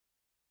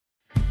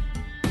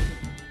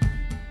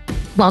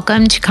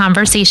Welcome to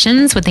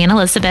Conversations with Anne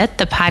Elizabeth,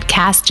 the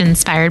podcast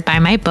inspired by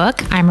my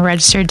book, I'm a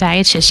Registered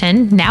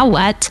Dietitian, Now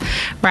What?,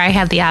 where I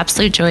have the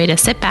absolute joy to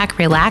sit back,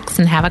 relax,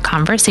 and have a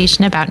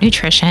conversation about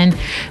nutrition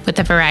with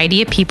a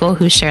variety of people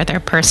who share their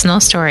personal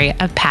story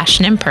of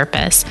passion and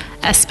purpose,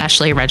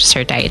 especially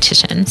registered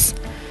dietitians.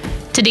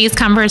 Today's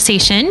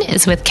conversation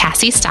is with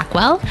Cassie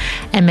Stockwell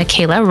and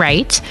Michaela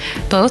Wright,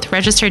 both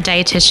registered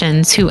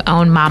dietitians who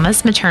own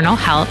Mama's Maternal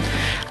Health,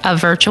 a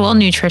virtual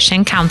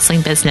nutrition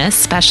counseling business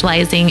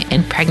specializing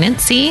in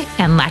pregnancy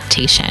and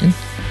lactation.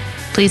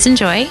 Please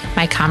enjoy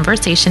my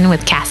conversation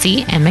with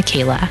Cassie and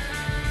Michaela.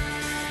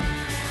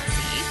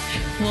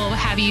 We'll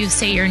have you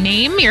say your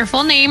name, your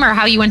full name, or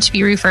how you want to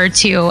be referred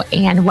to,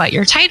 and what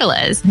your title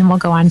is, and then we'll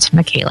go on to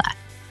Michaela.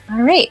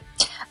 All right.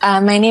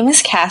 My name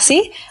is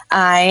Cassie.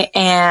 I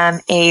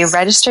am a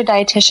registered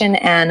dietitian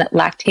and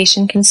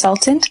lactation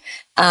consultant.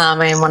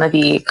 I am one of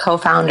the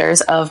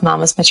co-founders of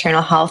Mama's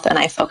Maternal Health, and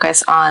I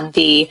focus on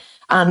the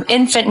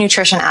infant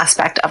nutrition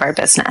aspect of our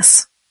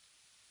business.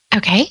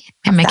 Okay.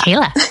 And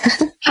Michaela.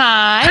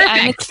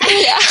 Hi.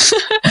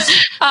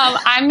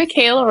 I'm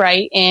Michaela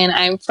Wright, and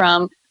I'm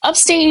from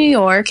upstate New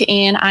York,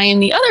 and I am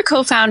the other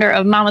co-founder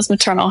of Mama's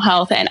Maternal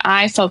Health, and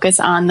I focus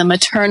on the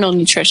maternal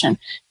nutrition.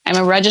 I'm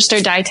a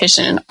registered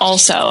dietitian and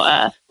also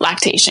a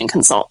lactation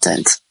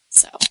consultant.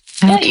 So,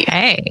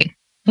 okay.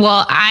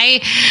 Well,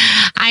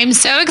 I'm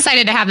so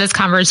excited to have this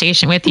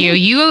conversation with you.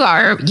 You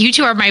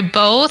two are my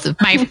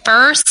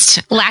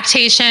first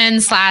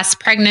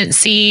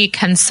lactation/pregnancy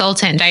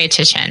consultant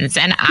dietitians.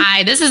 And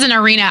this is an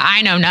arena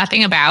I know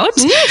nothing about.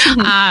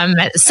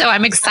 So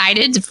I'm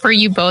excited for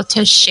you both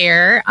to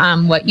share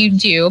what you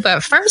do.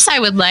 But first,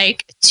 I would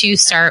like to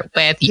start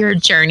with your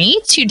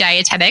journey to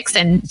dietetics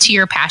and to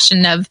your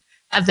passion of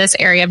this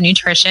area of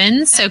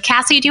nutrition. So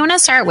Cassie, do you want to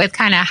start with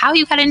kind of how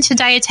you got into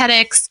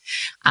dietetics,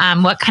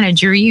 what kind of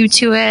drew you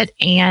to it,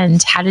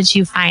 and how did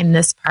you find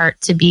this part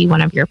to be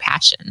one of your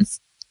passions?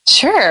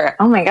 Sure.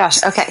 Oh my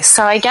gosh. Okay.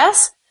 So I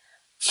guess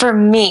for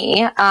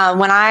me, when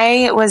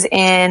I was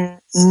in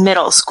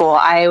middle school,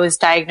 I was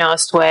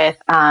diagnosed with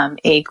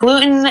a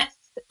gluten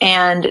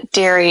and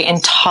dairy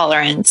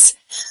intolerance.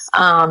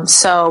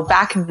 So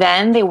back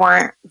then they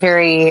weren't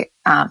they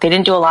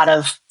didn't do a lot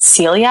of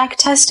celiac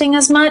testing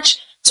as much.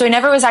 So I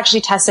never was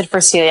actually tested for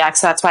celiac.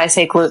 So that's why I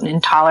say gluten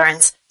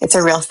intolerance. It's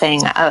a real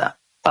thing.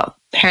 Well,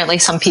 apparently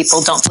some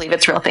people don't believe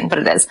it's a real thing, but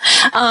it is.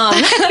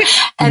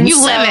 And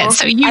you live it,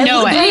 so you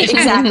know it.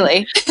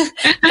 Exactly.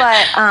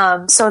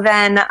 But, so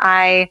then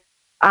I,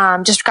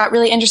 just got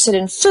really interested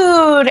in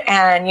food,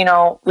 and,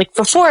 like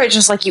before it's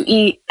just like you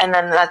eat and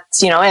then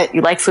that's, it,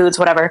 you like foods,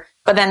 whatever.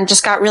 But then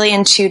just got really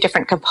into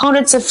different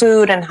components of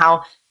food and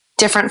how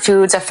different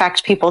foods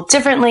affect people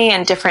differently,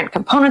 and different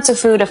components of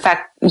food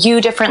affect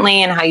you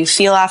differently and how you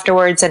feel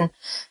afterwards. And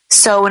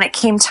so when it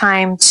came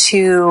time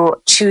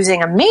to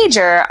choosing a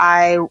major,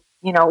 I,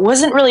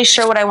 wasn't really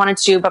sure what I wanted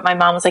to do, but my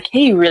mom was like,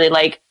 hey, you really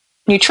like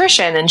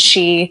nutrition. And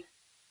she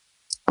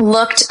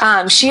looked,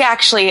 she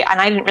actually,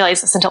 and I didn't realize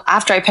this until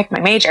after I picked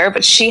my major,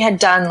 but she had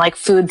done like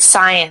food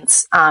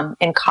science,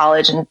 in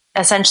college, and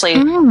essentially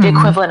the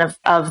equivalent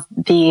of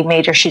the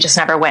major. She just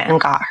never went and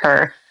got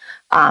her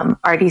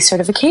RD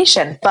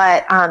certification.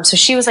 But, so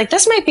she was like,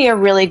 this might be a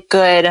really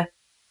good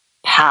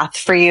path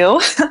for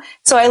you.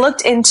 So I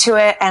looked into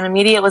it and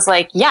immediately was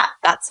like, yeah,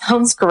 that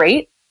sounds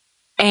great.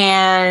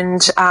 And,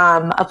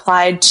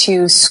 applied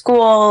to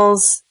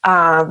schools,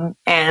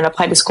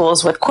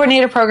 with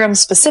coordinator programs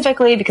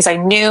specifically, because I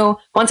knew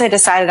once I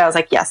decided, I was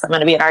like, yes, I'm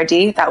going to be an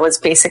RD. That was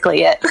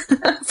basically it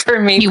for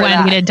me. You wanted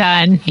to get it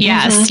done.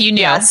 Yes. You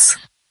knew. Yes.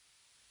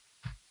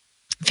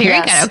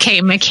 Very good.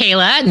 Okay,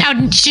 Michaela. Now,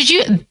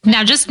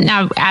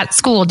 at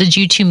school, did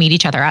you two meet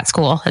each other at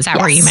school? Is that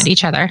where you met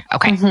each other?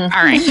 Okay. All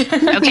right.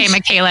 Okay,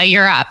 Michaela,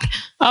 you're up.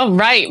 All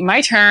right.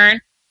 My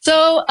turn.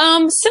 So,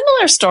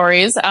 similar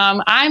stories.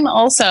 I'm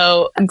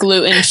also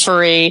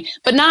gluten-free,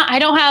 but I'm not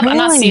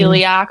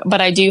celiac, but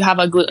I do have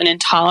a gluten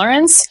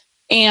intolerance.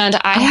 And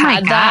I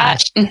had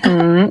that.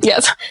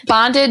 Yes.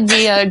 Bonded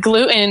via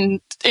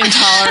gluten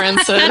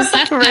intolerances.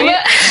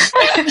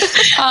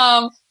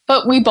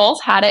 But we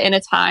both had it in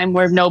a time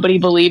where nobody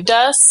believed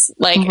us.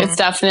 Like, it's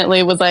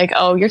definitely was like,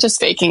 oh, you're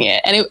just faking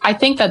it. And I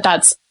think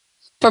that's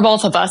for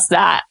both of us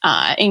that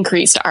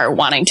increased our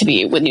wanting to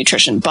be with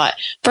nutrition. But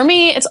for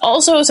me, it's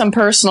also some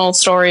personal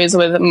stories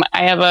I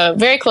have a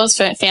very close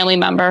family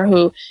member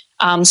who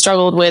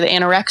struggled with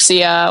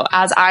anorexia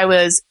as I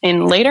was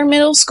in later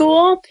middle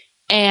school.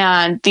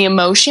 And the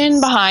emotion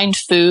behind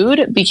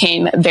food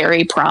became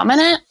very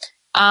prominent.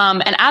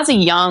 And as a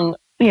young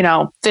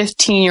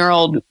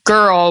 15-year-old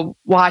girl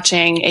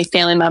watching a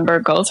family member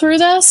go through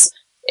this,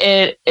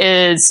 it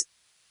is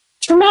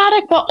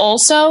traumatic, but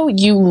also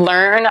you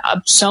learn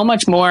so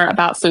much more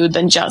about food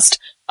than just,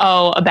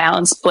 a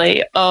balanced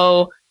plate.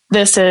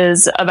 This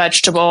is a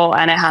vegetable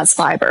and it has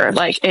fiber.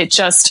 Like, it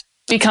just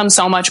becomes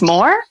so much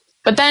more.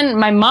 But then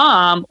my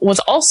mom was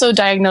also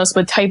diagnosed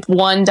with type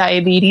 1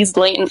 diabetes,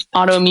 latent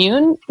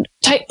autoimmune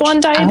type 1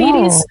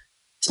 diabetes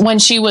when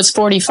she was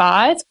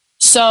 45.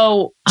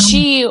 So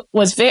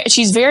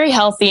she's very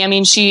healthy. I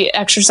mean, she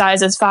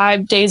exercises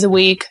 5 days a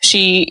week.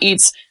 She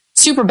eats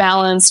super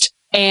balanced,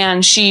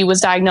 and she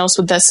was diagnosed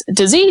with this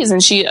disease,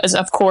 and she is,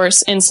 of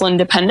course, insulin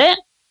dependent.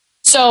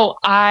 So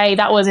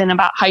that was in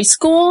about high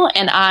school,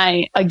 and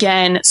I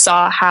again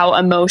saw how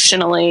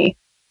emotionally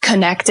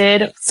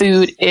connected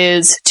food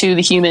is to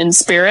the human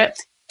spirit.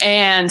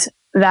 And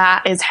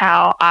that is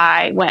how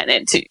I went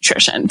into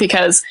nutrition,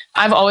 because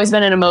I've always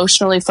been an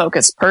emotionally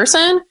focused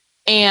person,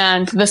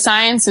 and the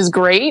science is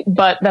great,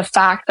 but the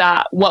fact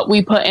that what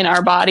we put in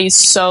our bodies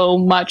so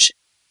much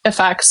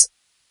affects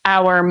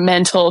our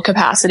mental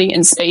capacity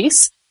and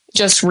space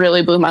just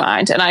really blew my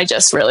mind. And I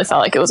just really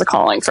felt like it was a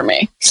calling for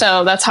me.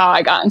 So that's how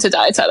I got into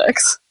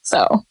dietetics.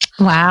 So.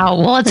 Wow.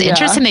 Well, it's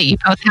interesting that you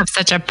both have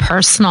such a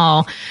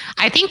personal,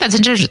 I think that's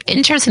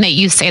interesting that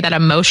you say that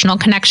emotional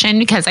connection,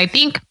 because I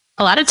think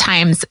a lot of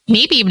times,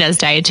 maybe even as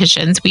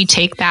dietitians, we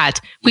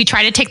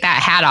try to take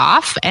that hat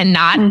off and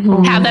not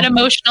have that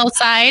emotional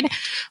side.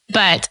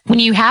 But when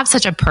you have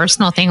such a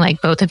personal thing,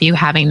 like both of you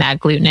having that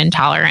gluten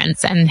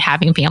intolerance and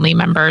having family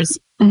members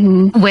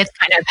with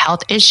kind of health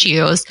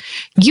issues,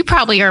 you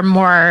probably are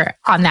more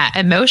on that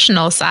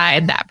emotional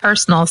side, that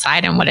personal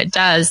side, and what it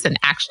does than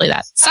actually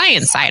that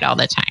science side all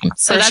the time.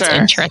 So that's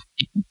interesting.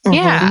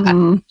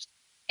 Yeah.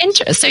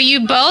 So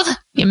you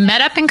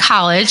met up in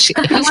college.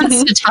 Who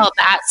wants to tell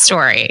that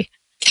story?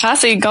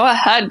 Cassie, go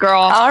ahead,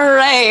 girl. All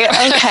right.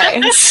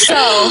 Okay.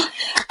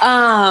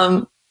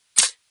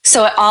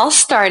 So it all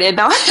started.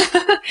 No,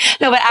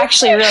 but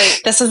actually, really,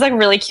 this is a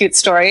really cute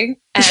story.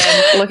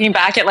 And looking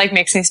back, it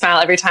makes me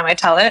smile every time I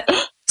tell it.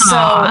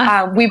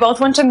 So we both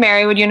went to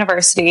Marywood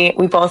University.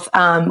 We both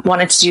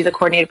wanted to do the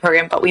coordinated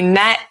program, but we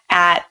met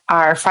at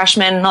our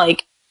freshman,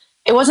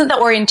 it wasn't the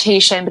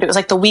orientation, but it was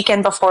the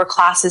weekend before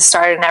classes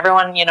started, and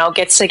everyone,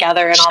 gets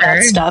together and all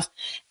that stuff.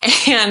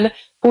 And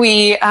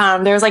we,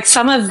 there was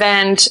some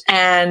event,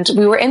 and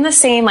we were in the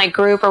same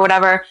group or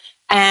whatever.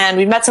 And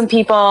we met some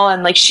people,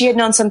 and she had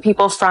known some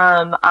people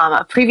from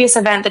a previous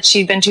event that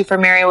she'd been to for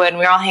Marywood, and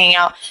we were all hanging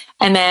out.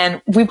 And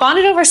then we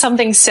bonded over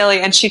something silly,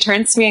 and she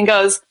turns to me and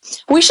goes,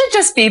 "We should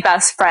just be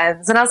best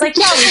friends." And I was like,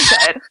 "Yeah, we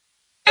should."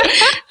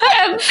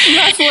 And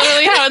that's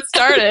literally how it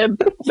started.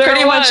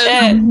 Pretty much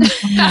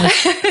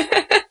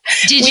it.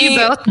 Did you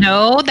both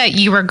know that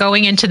you were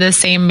going into the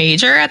same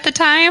major at the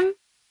time?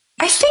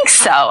 I think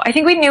so. I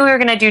think we knew we were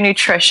going to do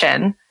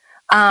nutrition.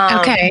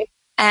 Okay.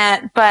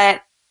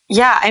 But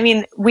yeah, I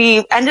mean,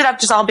 we ended up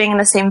just all being in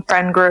the same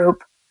friend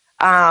group.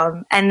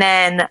 And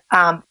then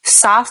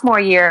sophomore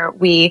year,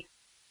 we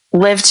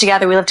lived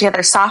together. We lived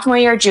together sophomore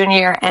year, junior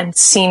year, and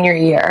senior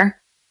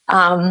year.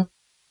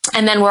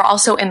 And then we're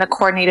also in the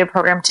coordinated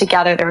program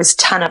together. There was a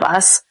ton of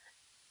us.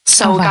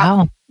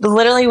 So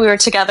literally we were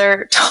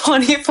together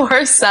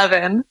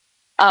 24/7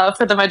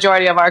 for the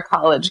majority of our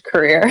college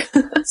career.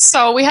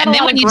 So we had a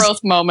lot of growth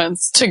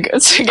moments together.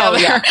 Oh,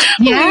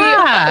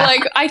 yeah.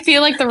 I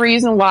feel like the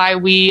reason why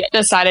we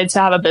decided to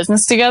have a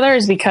business together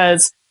is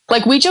because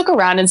we joke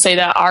around and say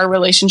that our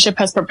relationship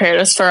has prepared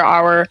us for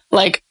our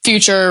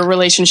future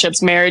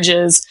relationships,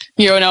 marriages,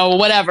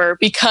 whatever,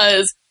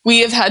 because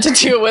we have had to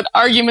deal with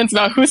arguments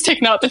about who's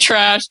taking out the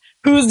trash,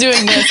 who's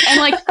doing this.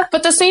 And but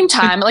at the same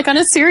time, on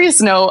a serious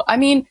note, I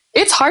mean,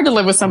 it's hard to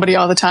live with somebody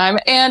all the time.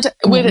 And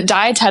with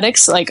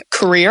dietetics,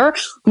 career,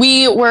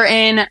 we were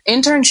in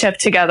internship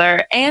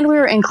together and we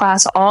were in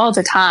class all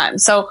the time.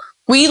 So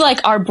we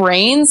our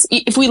brains,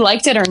 if we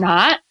liked it or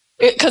not,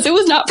 because it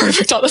was not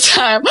perfect all the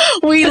time,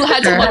 we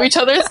had to love each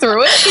other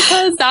through it,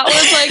 because that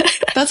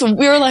was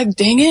we were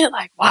dang it,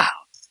 wow.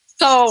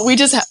 So we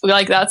just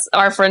that's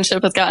our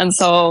friendship has gotten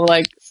so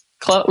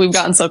we've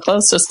gotten so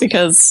close just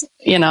because,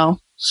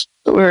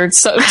 we're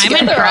so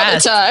together all the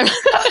time.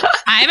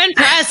 I'm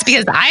impressed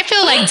because I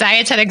feel like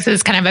dietetics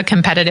is kind of a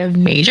competitive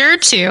major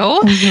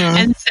too.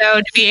 And so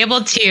to be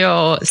able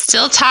to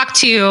still talk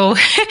to,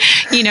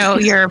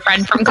 your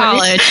friend from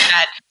college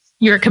that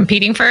you're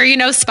competing for,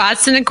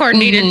 spots in a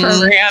coordinated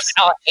program,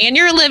 and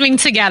you're living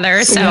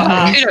together. So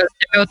kudos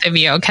to both of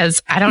you,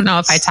 because I don't know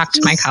if I talk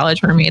to my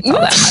college roommates all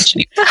that much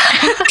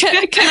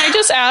anymore. Can I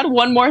just add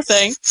one more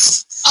thing?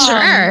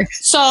 Sure.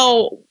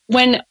 So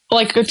when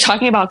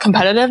talking about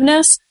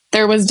competitiveness,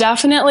 there was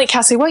definitely,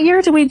 Cassie, what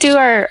year did we do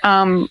our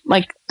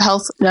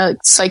health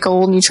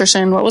cycle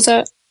nutrition? What was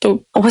it?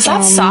 Was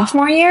that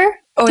sophomore year?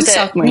 Or was it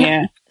sophomore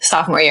year?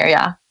 Sophomore year,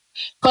 yeah.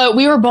 But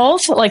we were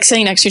both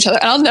sitting next to each other,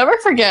 and I'll never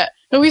forget.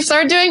 When we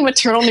started doing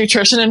maternal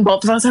nutrition, and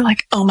both of us are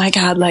oh my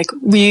God,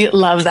 we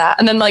love that.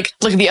 And then look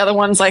at the other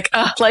ones,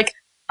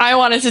 I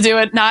wanted to do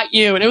it, not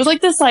you. And it was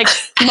this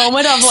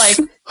moment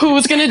of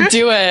who's going to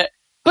do it.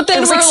 But then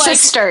it was we're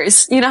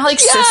sisters,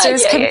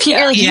 sisters compete.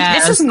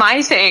 This is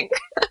my thing.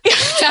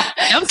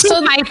 This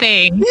is my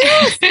thing.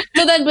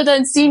 But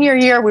then senior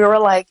year, we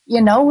were you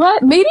know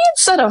what? Maybe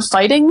instead of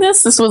fighting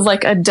this was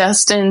a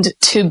destined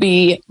to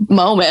be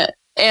moment.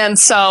 And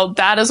so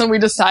that is when we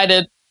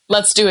decided,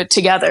 let's do it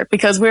together,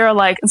 because we were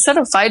like, instead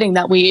of fighting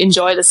that we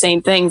enjoy the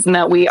same things and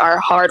that we are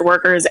hard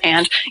workers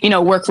and,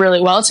 work really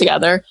well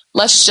together,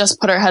 let's just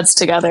put our heads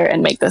together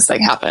and make this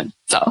thing happen.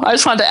 So I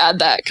just wanted to add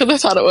that because I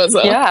thought it was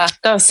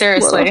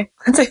seriously.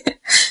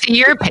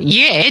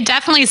 It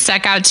definitely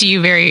stuck out to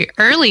you very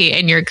early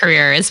in your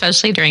career,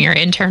 especially during your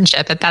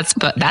internship.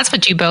 That's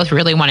what you both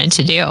really wanted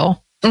to do.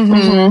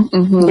 Mm-hmm.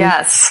 Mm-hmm.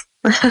 Yes.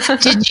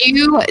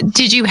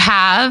 Did you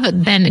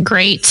have then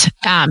great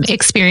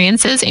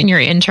experiences in your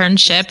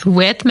internship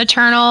with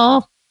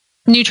maternal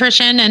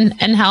nutrition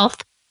and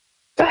health?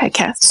 Go ahead,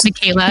 Cass.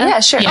 Michaela. Yeah,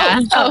 sure.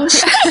 Yeah.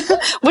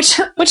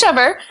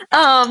 Whichever.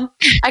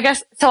 I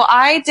guess so.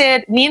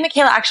 Me and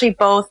Michaela actually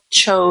both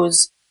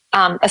chose,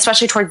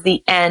 especially towards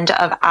the end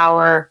of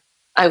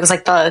it was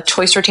like the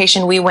choice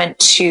rotation. We went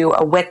to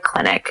a WIC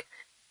clinic,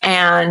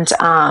 and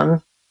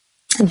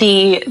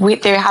they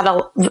had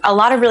a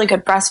lot of really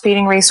good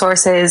breastfeeding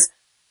resources.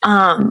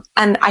 And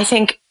I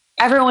think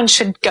everyone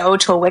should go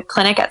to a WIC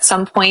clinic at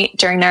some point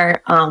during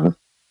their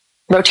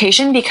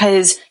rotation,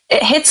 because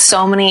it hits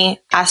so many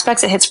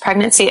aspects. It hits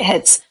pregnancy, it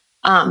hits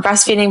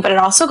breastfeeding, but it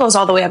also goes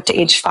all the way up to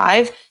age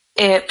 5.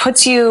 It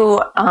puts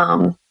you,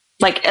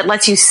 it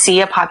lets you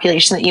see a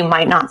population that you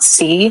might not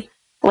see,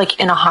 like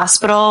in a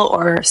hospital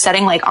or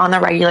setting, like on a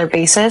regular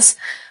basis.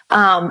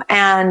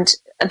 And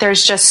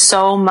there's just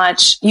so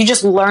much, you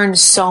just learn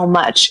so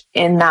much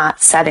in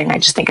that setting. I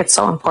just think it's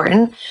so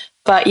important.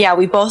 But yeah,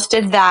 we both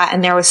did that.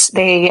 And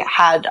they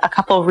had a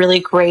couple really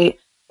great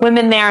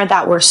women there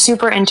that were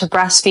super into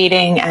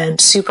breastfeeding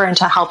and super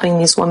into helping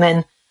these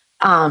women,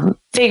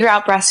 figure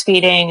out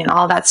breastfeeding and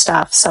all that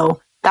stuff. So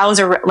that was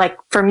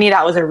for me,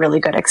 that was a really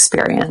good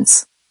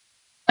experience.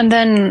 And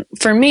then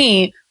for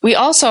me, we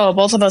also,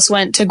 both of us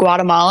went to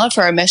Guatemala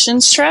for a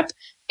missions trip,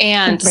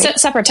 and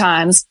separate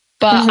times.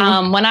 But,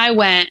 when I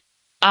went,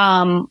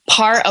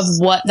 part of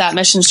what that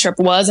missions trip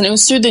was, and it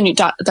was through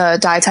the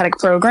dietetic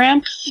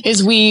program,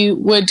 is we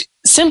would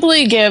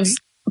simply give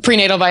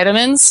prenatal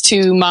vitamins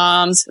to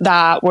moms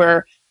that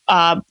were,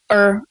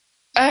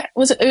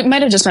 it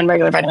might have just been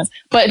regular vitamins,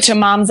 but to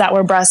moms that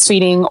were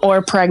breastfeeding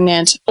or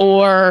pregnant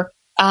or,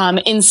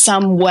 in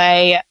some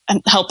way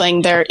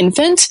helping their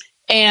infant.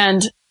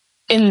 And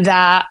in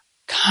that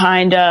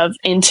kind of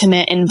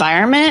intimate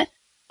environment,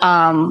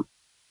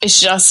 it's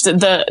just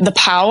the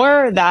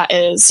power that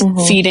is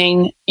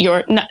feeding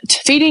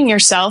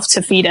yourself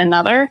to feed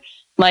another.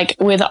 Like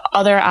with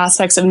other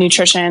aspects of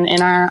nutrition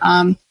in our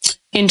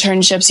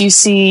internships, you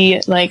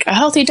see like a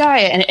healthy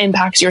diet and it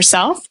impacts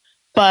yourself.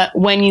 But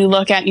when you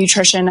look at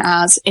nutrition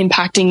as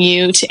impacting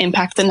you to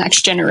impact the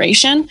next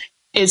generation,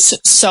 it's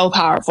so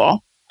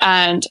powerful.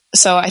 And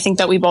so I think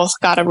that we both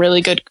got a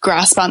really good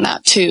grasp on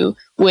that too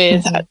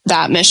with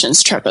that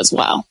missions trip as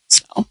well.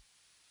 So.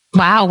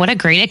 Wow, what a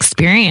great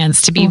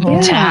experience to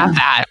have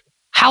that.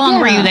 How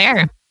long were you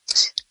there?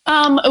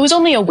 It was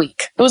only a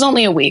week.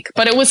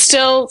 But it was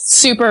still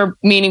super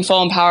meaningful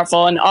and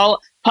powerful. And all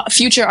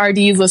future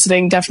RDs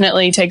listening,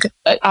 definitely take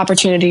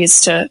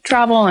opportunities to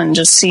travel and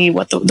just see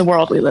what the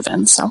world we live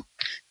in. So,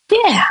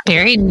 yeah.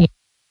 Very neat.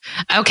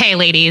 Okay,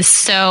 ladies.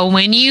 So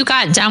when you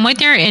got done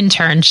with your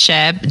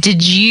internship,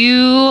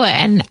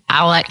 and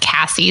I'll let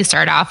Cassie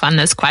start off on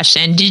this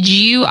question. Did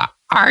you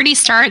already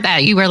start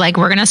that you were like,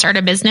 we're going to start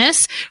a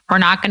business? We're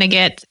not going to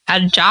get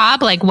a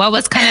job? Like, what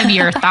was kind of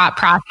your thought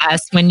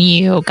process when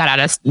you got out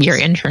of your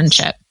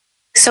internship?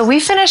 So we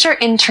finished our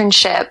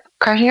internship,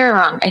 correct me if I'm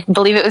wrong, I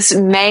believe it was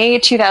May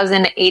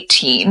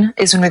 2018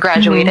 is when we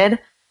graduated,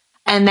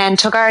 and then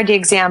took our RD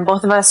exam.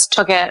 Both of us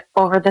took it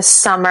over the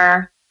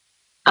summer.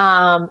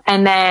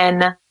 And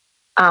then,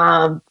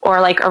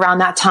 or like around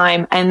that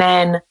time. And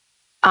then,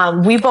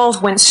 we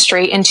both went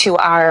straight into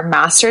our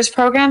master's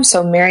program.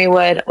 So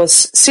Marywood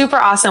was super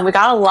awesome. We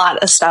got a lot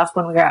of stuff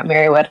when we were at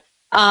Marywood.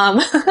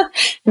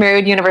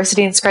 Marywood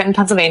University in Scranton,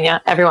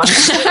 Pennsylvania, everyone.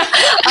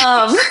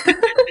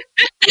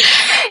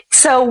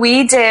 So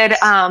we did,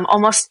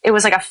 it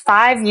was like a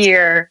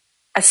 5-year,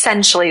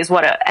 essentially is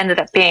what it ended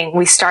up being.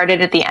 We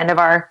started at the end of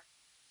our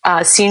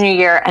senior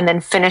year and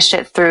then finished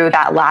it through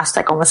that last,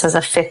 like almost as a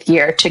 5th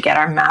year to get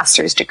our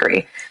master's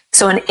degree.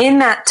 So in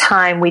that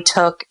time, we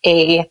took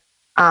a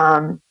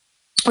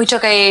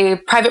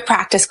private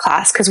practice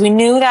class because we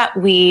knew that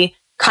we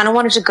kind of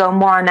wanted to go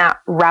more on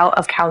that route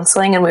of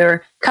counseling. And we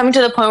were coming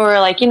to the point where we were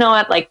like, you know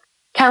what, like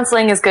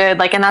counseling is good.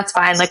 Like, and that's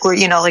fine. Like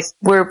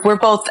we're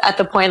both at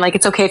the point, like,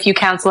 it's okay if you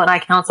counsel and I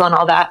counsel and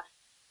all that.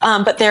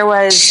 But there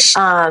was,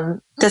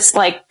 this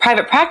like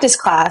private practice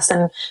class,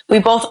 and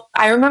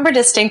I remember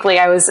distinctly,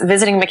 I was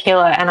visiting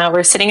Michaela and I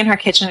was sitting in her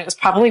kitchen. It was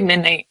probably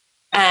midnight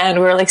and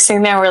we were like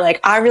sitting there. We're like,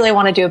 I really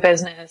want to do a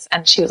business.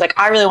 And she was like,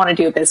 I really want to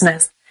do a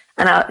business.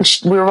 And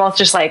we were both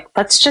just like,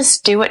 let's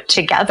just do it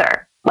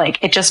together.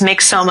 Like, it just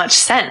makes so much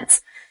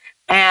sense.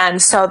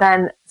 And so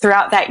then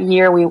throughout that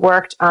year, we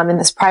worked, in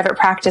this private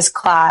practice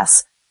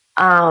class,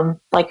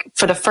 like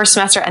for the first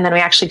semester. And then we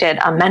actually did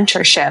a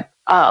mentorship,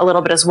 a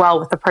little bit as well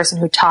with the person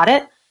who taught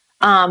it.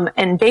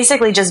 And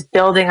basically just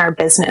building our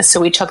business. So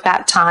we took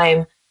that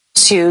time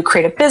to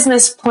create a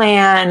business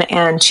plan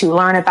and to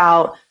learn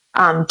about,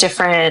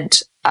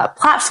 different,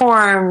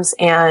 platforms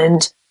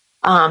and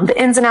the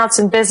ins and outs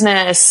in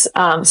business,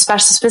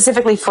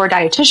 specifically for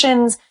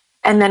dietitians.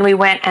 And then we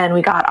went and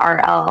we got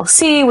our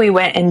LLC. We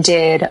went and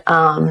did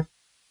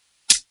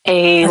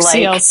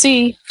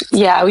CLC.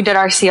 Yeah, we did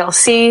our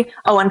CLC.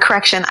 Oh, and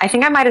correction, I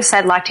think I might have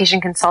said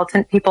lactation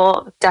consultant.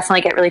 People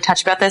definitely get really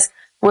touchy about this.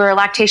 We're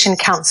lactation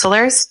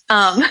counselors,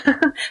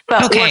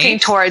 but working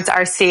towards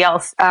our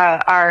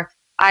our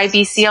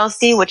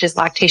IBCLC, which is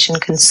lactation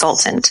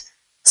consultant.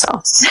 So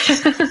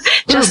just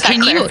that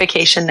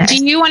clarification there.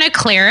 Do you want to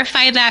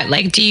clarify that?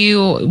 Like,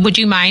 would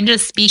you mind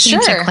just speaking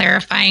to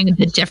clarifying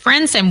the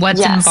difference and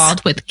what's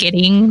involved with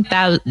getting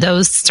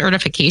those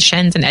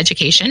certifications and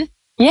education?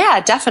 Yeah,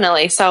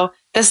 definitely. So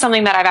this is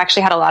something that I've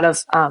actually had a lot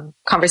of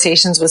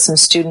conversations with some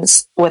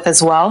students with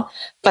as well.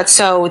 But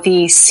so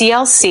the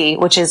CLC,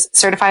 which is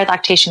Certified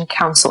Lactation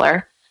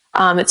Counselor,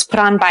 it's put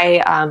on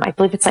by, I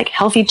believe it's like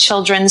Healthy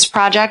Children's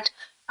Project.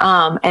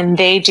 And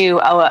they do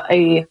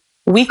a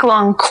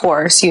week-long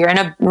course. You're in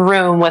a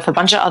room with a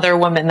bunch of other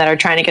women that are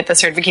trying to get the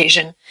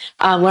certification,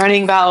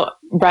 learning about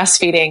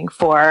breastfeeding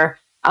for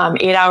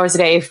 8 hours a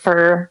day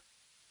for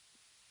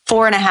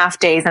 4.5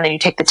 days. And then you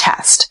take the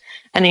test.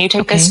 And then you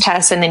take this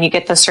test and then you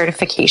get the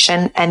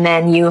certification. And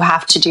then you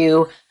have to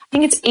do, I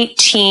think it's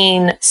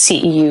 18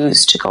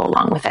 CEUs to go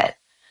along with it.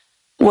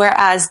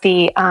 Whereas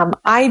the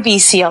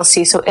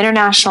IBCLC, so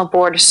International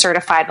Board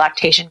Certified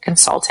Lactation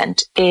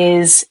Consultant,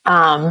 is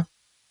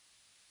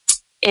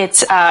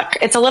it's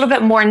a little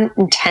bit more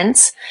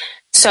intense.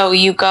 So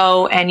you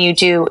go and you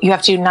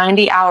have to do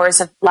 90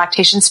 hours of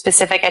lactation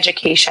specific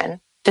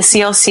education. The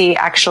CLC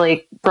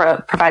actually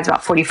provides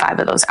about 45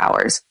 of those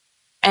hours.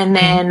 And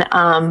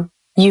then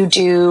you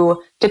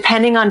do,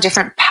 depending on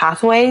different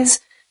pathways,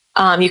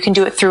 you can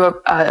do it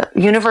through a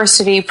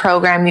university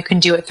program, you can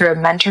do it through a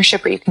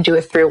mentorship, or you can do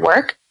it through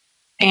work.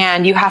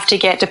 And you have to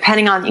get,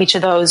 depending on each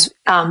of those,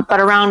 but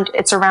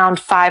it's around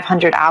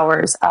 500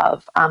 hours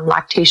of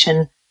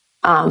lactation,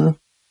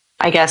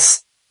 I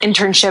guess,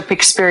 internship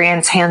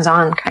experience,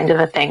 hands-on kind of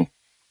a thing.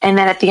 And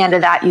then at the end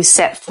of that, you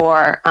sit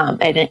for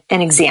an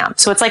exam.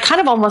 So it's like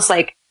kind of almost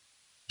like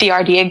the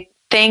RDA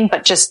thing,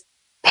 but just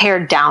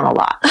pared down a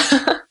lot.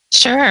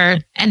 Sure.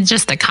 And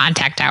just the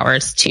contact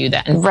hours too,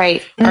 then.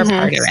 Right. Are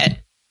part of it.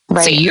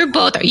 Right. So you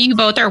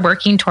both are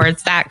working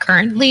towards that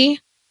currently?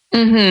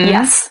 Mm-hmm.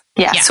 Yes.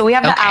 Yeah. So we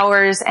have the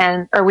hours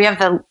or we have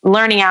the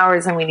learning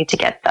hours, and we need to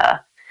get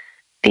the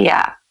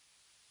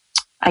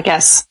I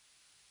guess,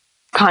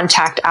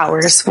 contact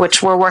hours,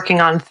 which we're working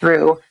on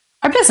through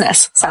our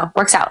business. So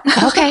works out.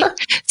 Okay.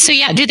 So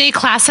do they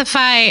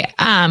classify,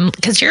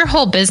 because your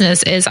whole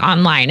business is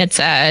online, it's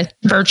a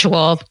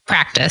virtual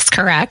practice,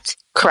 correct?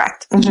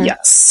 Correct. Mm-hmm.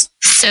 Yes.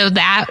 So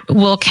that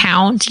will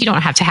count. You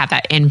don't have to have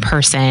that in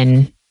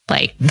person,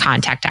 like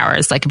contact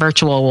hours, like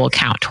virtual will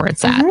count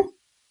towards that. Mm-hmm.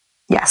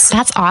 Yes.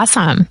 That's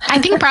awesome. I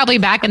think probably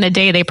back in the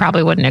day, they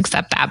probably wouldn't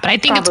accept that, but I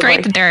think it's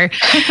great that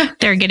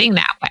they're getting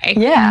that way.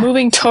 Yeah.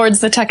 Moving towards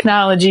the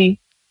technology.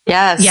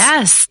 Yes.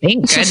 Yes.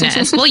 Thank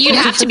goodness. Well, you'd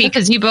have to be,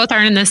 because you both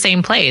aren't in the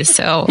same place.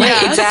 So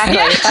yeah, exactly.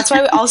 That's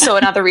why also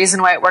another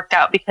reason why it worked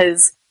out,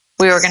 because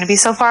we were going to be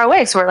so far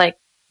away. So we're like,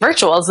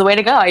 virtual is the way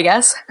to go, I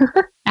guess.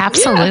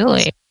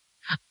 Absolutely.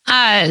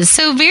 Yeah.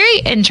 So very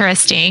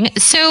interesting.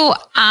 So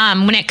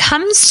when it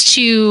comes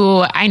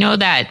to, I know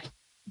that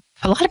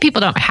a lot of people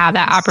don't have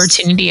that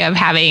opportunity of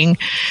having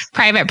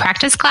private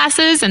practice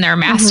classes and their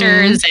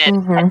masters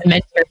and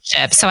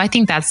mentorship. So I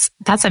think that's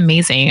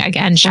amazing.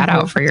 Again, shout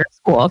out for your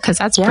school, because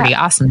that's pretty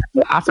awesome that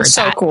you offered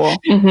so that. Cool.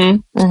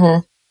 Mm-hmm.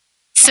 Mm-hmm.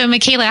 So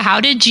Michaela, how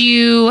did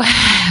you,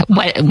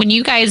 when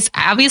you guys,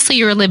 obviously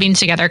you were living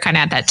together kind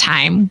of at that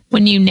time,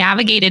 when you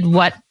navigated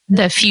what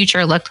the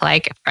future looked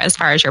like as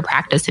far as your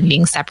practice and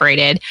being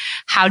separated,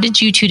 how did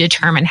you two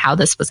determine how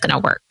this was going to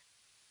work?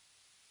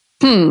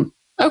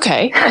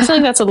 Okay. I feel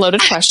like that's a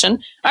loaded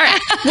question. All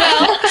right.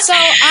 Well, so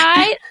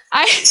I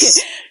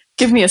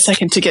give me a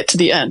second to get to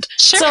the end.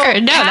 Sure. So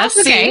no, that's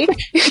okay.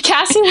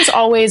 Cassie was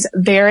always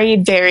very,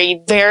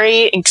 very,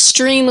 very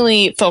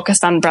extremely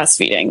focused on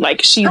breastfeeding.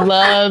 Like, she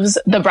loves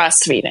the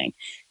breastfeeding.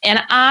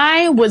 And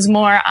I was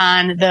more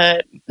on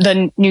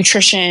the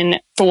nutrition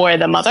for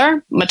the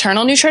mother,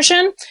 maternal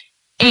nutrition.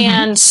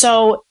 And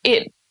so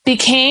it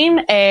became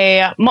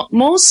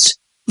most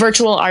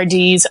virtual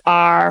RDs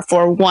are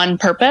for one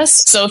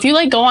purpose. So if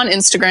you go on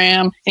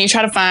Instagram and you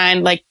try to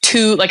find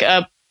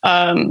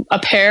a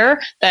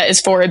pair that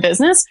is for a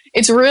business,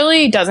 it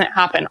really doesn't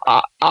happen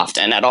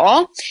often at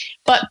all.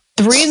 But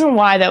the reason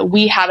why that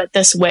we have it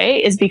this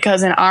way is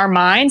because in our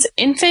minds,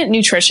 infant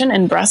nutrition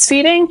and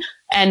breastfeeding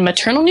and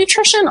maternal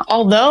nutrition,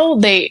 although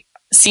they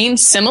seem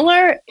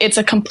similar, it's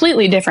a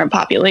completely different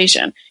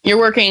population.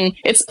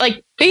 It's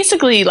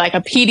basically like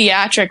a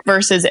pediatric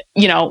versus,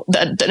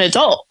 an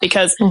adult,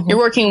 because you're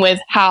working with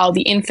how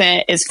the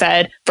infant is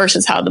fed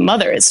versus how the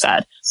mother is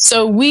fed.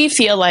 So we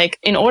feel like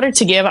in order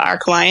to give our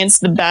clients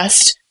the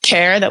best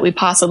care that we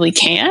possibly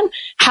can,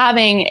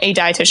 having a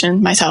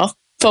dietitian, myself,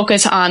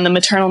 focus on the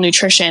maternal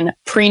nutrition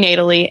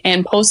prenatally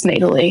and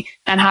postnatally,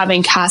 and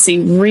having Cassie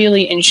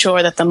really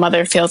ensure that the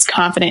mother feels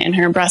confident in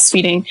her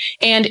breastfeeding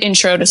and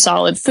intro to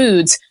solid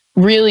foods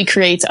really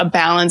creates a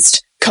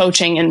balanced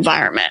coaching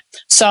environment.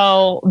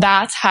 So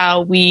that's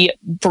how we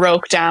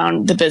broke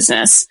down the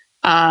business,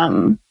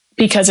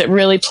 because it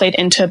really played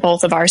into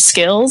both of our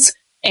skills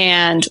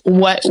and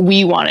what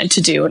we wanted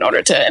to do in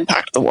order to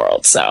impact the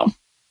world. So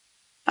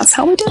that's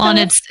how we did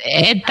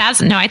it.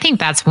 And I think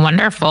that's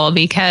wonderful,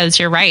 because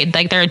you're right.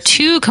 Like, there are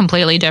two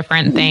completely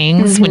different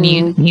things when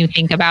you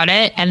think about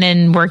it, and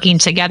then working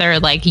together,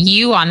 like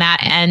you on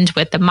that end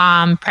with the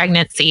mom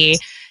pregnancy,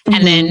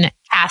 and then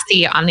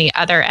Cassie on the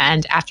other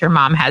end after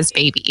mom has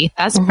baby.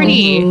 That's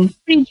pretty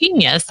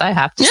genius, I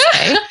have to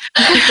say.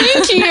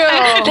 Thank you.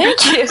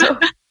 Thank you.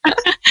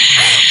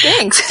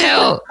 Thanks.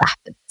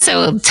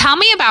 So tell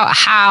me about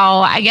how,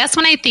 I guess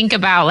when I think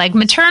about like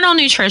maternal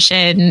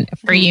nutrition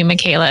for you,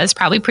 Michaela, is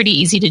probably pretty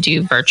easy to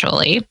do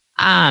virtually.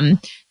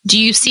 Do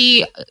you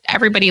see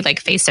everybody like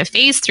face to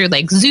face through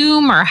like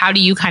Zoom, or how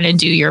do you kind of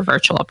do your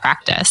virtual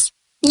practice?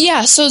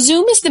 Yeah, so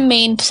Zoom is the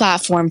main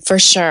platform for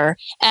sure.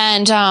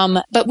 And,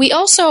 but we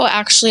also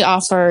actually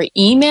offer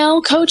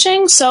email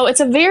coaching. So it's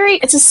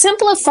a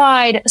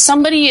simplified,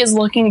 somebody is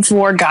looking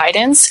for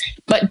guidance,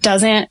 but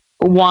doesn't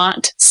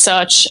want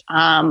such,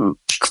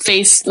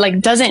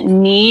 doesn't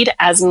need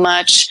as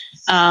much,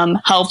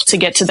 help to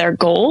get to their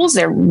goals.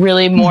 They're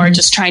really more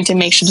just trying to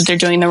make sure that they're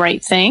doing the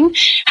right thing.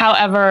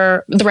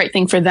 However, the right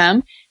thing for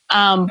them.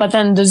 But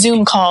then the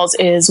Zoom calls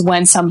is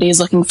when somebody is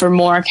looking for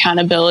more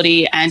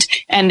accountability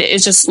and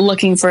is just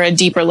looking for a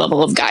deeper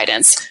level of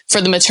guidance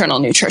for the maternal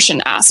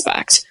nutrition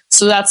aspect.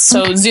 So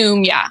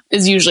Zoom,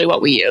 is usually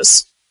what we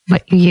use.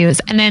 What you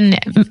use. And then,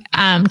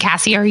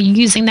 Cassie, are you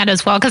using that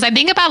as well? Because I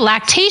think about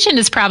lactation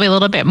is probably a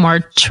little bit more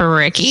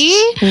tricky.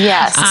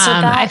 Yes.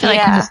 I feel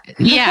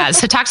like,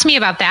 so talk to me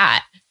about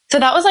that. So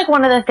that was like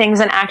one of the things,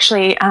 and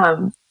actually,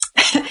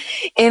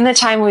 in the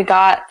time we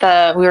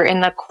were in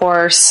the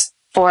course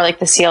for like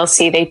the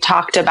CLC,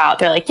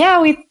 they're like,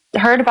 yeah, we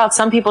heard about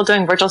some people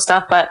doing virtual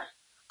stuff, but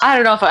I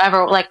don't know if I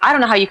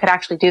don't know how you could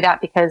actually do that,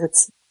 because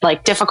it's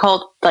like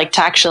difficult, like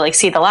to actually like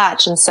see the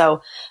latch. And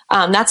so,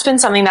 that's been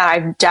something that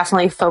I've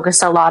definitely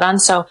focused a lot on.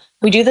 So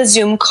we do the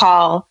Zoom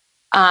call,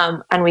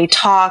 and we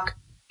talk.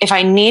 If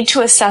I need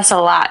to assess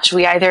a latch,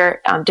 we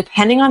either,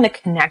 depending on the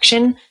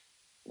connection,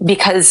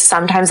 because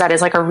sometimes that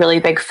is like a really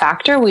big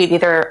factor, we'd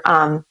either,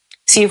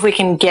 see if we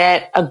can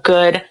get a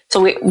good,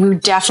 so we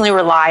definitely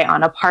rely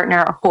on a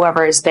partner or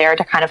whoever is there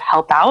to kind of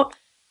help out.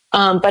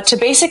 But to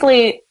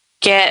basically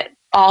get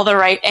all the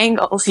right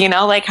angles,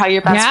 like how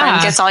your best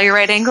friend gets all your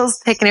right angles,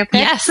 taking a pic.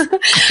 Yes.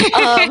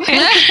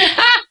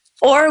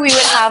 Or we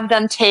would have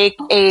them take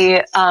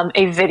a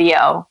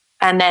video.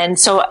 And then,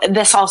 so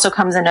this also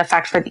comes into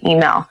effect for the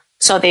email.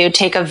 So they would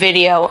take a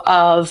video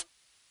of,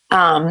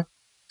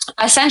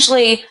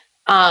 essentially,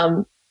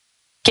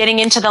 getting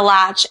into the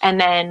latch,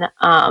 and then,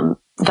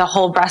 the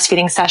whole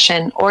breastfeeding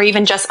session, or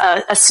even just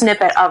a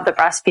snippet of the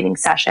breastfeeding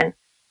session,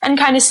 and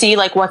kind of see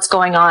like what's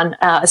going on,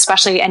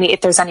 especially if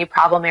there's any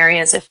problem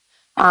areas, if,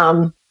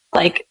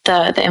 like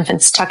the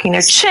infant's tucking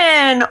their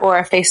chin, or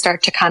if they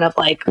start to kind of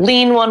like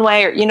lean one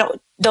way, or,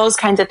 those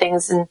kinds of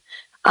things, and,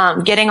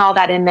 getting all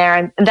that in there.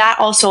 And that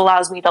also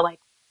allows me to like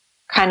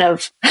kind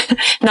of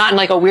not in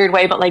like a weird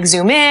way, but like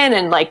zoom in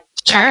and like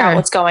check out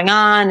what's going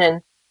on,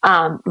 and,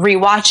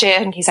 rewatch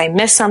it in case I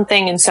miss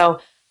something. And so,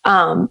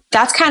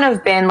 that's kind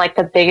of been like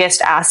the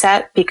biggest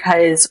asset,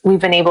 because we've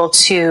been able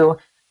to,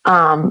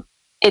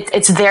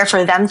 it's there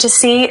for them to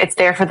see. It's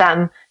there for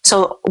them.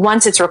 So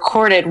once it's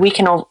recorded, we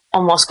can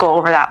almost go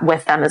over that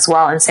with them as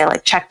well and say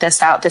like, check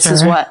this out. This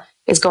is what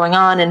is going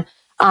on. And,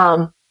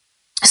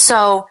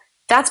 so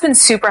that's been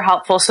super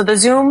helpful. So the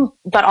Zoom,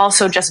 but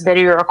also just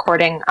video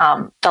recording,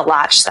 the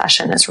latch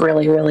session is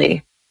really,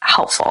 really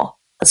helpful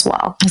as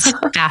well. It's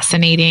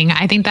fascinating.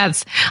 I think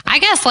I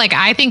guess like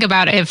I think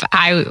about if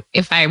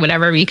I would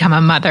ever become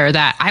a mother,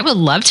 that I would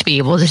love to be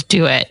able to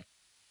do it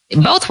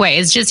both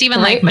ways, just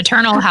even like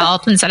maternal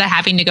health, instead of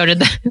having to go to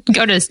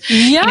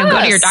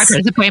your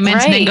doctor's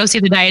appointments and then go see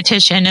the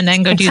dietitian and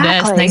then go do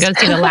this and then go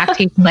see the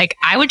lactation. Like,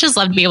 I would just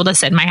love to be able to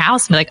sit in my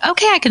house and be like,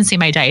 okay, I can see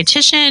my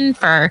dietitian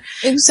for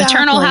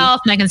maternal health,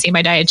 and I can see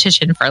my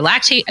dietitian for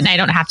lactate, and I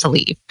don't have to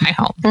leave my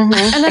home. And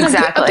then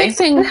a big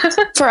thing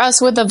for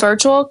us with the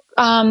virtual,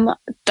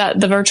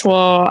 the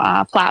virtual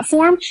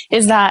platform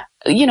is that,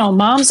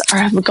 moms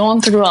are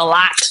going through a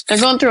lot. They're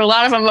going through a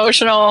lot of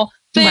emotional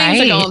things.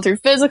 They're going through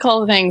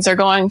physical things. They're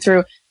going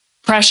through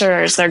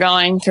pressures. They're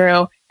going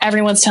through,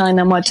 everyone's telling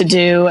them what to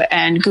do,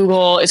 and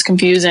Google is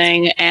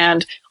confusing,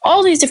 and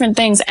all these different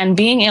things. And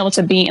being able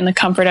to be in the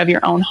comfort of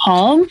your own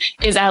home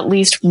is at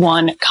least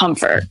one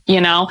comfort,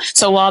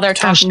 So while they're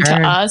talking to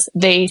us,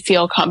 they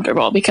feel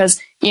comfortable,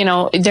 because,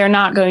 they're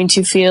not going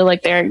to feel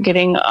like they're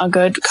getting a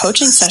good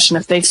coaching session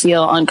if they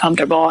feel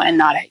uncomfortable and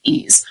not at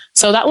ease.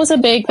 So that was a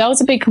big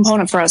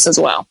component for us as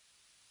well.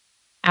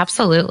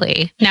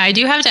 Absolutely. Now, I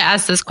do have to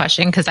ask this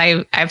question, because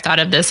I've thought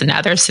of this in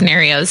other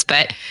scenarios,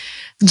 but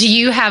Do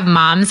you have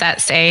moms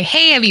that say,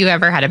 hey, have you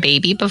ever had a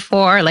baby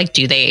before? Like,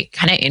 do they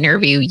kind of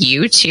interview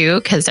you too?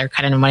 Because they're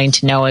kind of wanting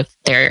to know if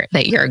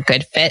that you're a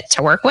good fit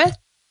to work with?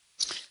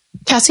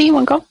 Cassie, you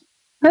want to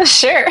go?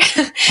 Sure.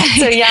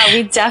 So yeah,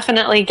 we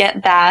definitely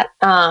get that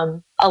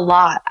a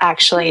lot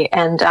actually.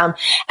 And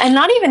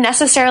not even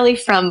necessarily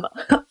from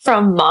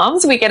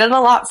moms. We get it a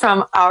lot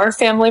from our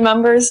family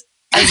members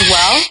as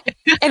well.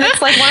 And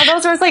it's like one of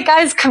those where it's like,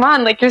 guys, come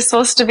on, like you're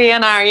supposed to be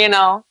in our, in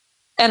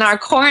our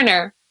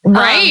corner.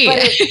 Right.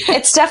 But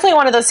it's definitely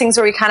one of those things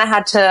where we kind of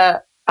had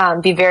to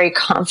be very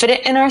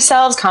confident in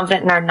ourselves,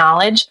 confident in our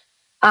knowledge.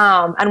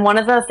 And one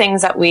of the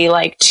things that we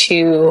like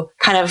to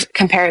kind of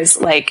compare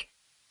is like,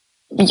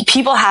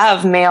 people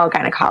have male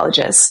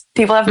gynecologists,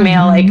 people have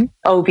male like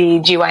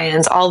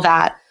OB-GYNs, all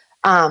that.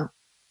 And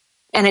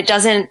it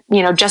doesn't,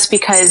 just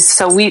because,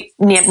 so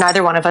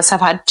neither one of us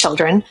have had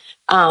children.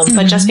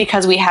 But just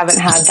because we haven't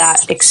had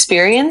that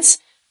experience,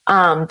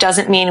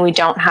 doesn't mean we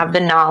don't have the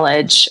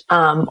knowledge,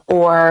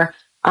 or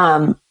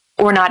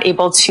we're not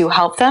able to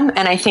help them.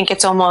 And I think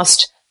it's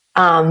almost,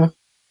 I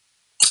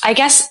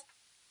guess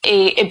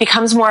it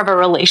becomes more of a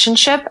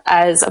relationship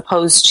as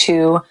opposed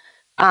to,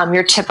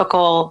 your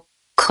typical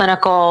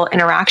clinical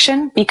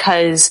interaction,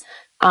 because,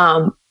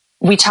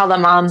 we tell the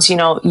moms,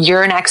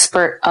 you're an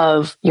expert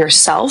of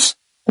yourself.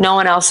 No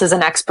one else is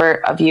an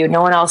expert of you.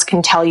 No one else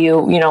can tell you,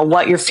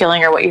 what you're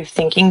feeling or what you're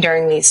thinking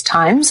during these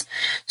times.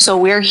 So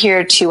we're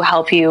here to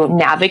help you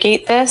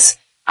navigate this.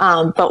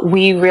 But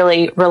we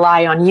really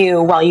rely on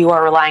you while you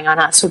are relying on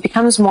us. So it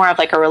becomes more of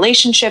like a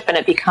relationship, and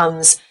it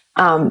becomes,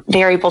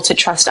 they're able to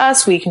trust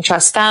us. We can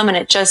trust them. And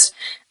it just,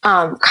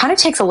 kind of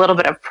takes a little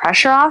bit of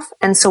pressure off.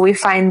 And so we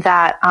find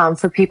that,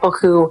 for people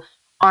who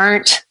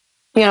aren't,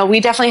 we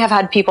definitely have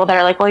had people that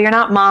are like, well, you're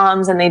not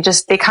moms. And they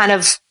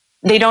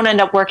don't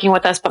end up working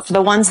with us. But for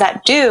the ones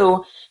that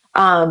do,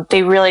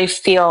 they really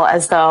feel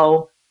as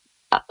though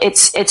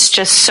it's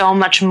just so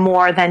much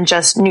more than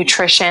just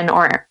nutrition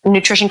or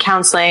nutrition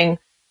counseling,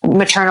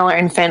 maternal or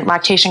infant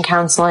lactation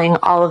counseling,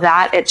 all of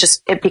that.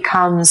 It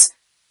becomes,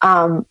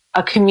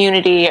 a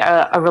community,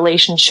 a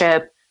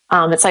relationship.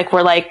 It's like,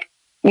 we're like,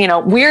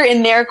 we're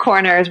in their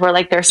corners. We're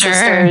like their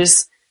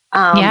sisters. We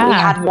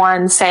had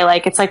one say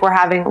like, it's like we're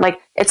having like,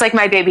 it's like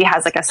my baby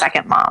has like a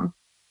second mom.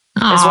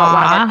 Aww. Is what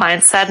one of our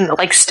clients said, and it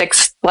like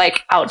sticks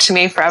like out to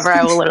me forever.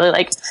 I will literally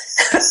like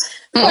that's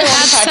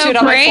so great.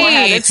 On my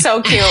forehead. It's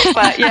so cute,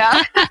 but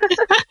yeah.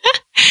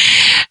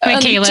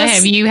 Michaela,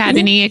 have you had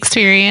any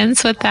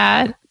experience with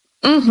that?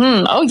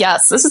 Oh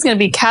yes, this is going to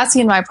be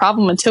Cassie and my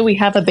problem until we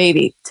have a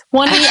baby.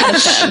 20 out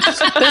of 10.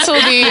 This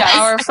will be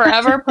our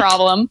forever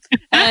problem.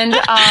 And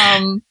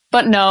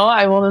but no,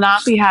 I will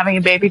not be having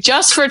a baby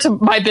just for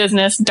my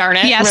business. Darn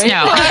it! Yes, right?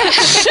 no.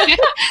 I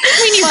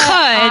mean, you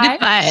could,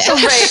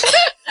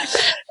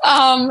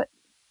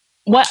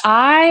 but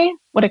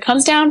what it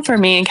comes down for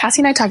me, and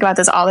Cassie and I talk about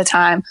this all the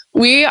time.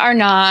 We are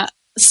not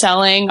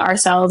selling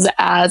ourselves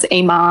as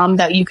a mom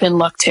that you can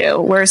look to.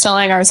 We're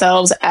selling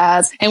ourselves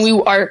and we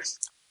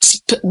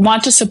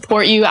want to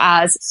support you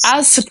as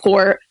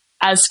support,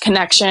 as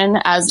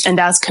connection,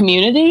 as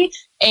community.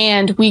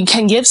 And we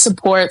can give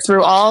support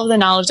through all of the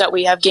knowledge that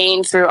we have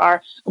gained through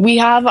our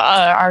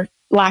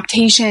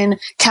lactation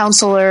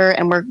counselor,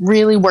 and we're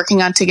really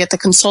working on to get the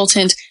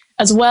consultant,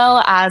 as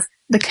well as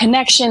the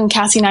connection.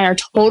 Cassie and I are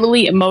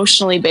totally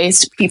emotionally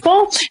based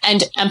people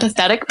and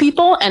empathetic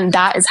people. And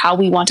that is how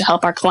we want to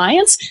help our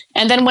clients.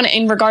 And then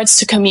in regards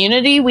to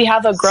community, we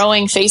have a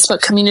growing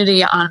Facebook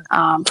community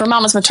on, for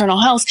Mama's Maternal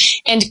Health,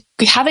 and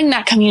having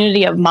that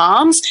community of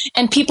moms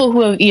and people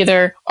who have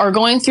either are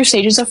going through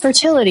stages of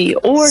fertility,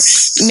 or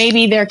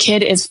maybe their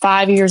kid is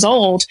 5 years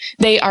old.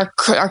 They are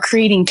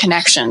creating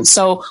connections.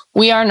 So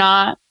we are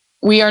not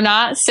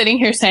sitting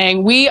here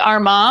saying we are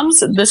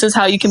moms. This is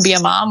how you can be a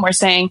mom. We're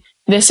saying,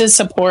 this is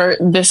support,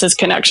 this is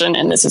connection,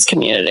 and this is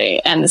community.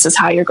 And this is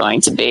how you're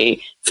going to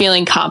be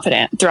feeling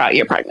confident throughout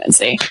your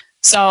pregnancy.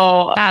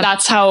 So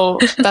that's how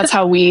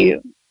we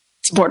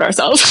support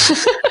ourselves.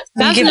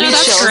 That's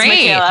chills, great.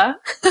 Michaela.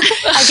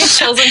 I get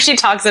chills when she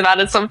talks about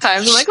it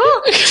sometimes. I'm like,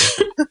 oh.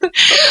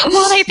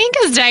 Well, I think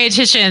as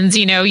dietitians,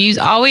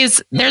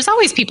 there's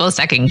always people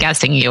second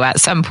guessing you at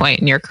some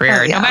point in your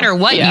career, no matter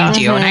what you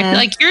do. And I feel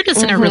like you're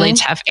just in a really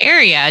tough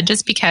area,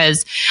 just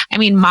because, I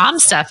mean, mom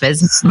stuff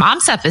is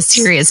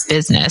serious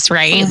business,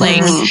 right?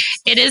 Like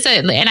it is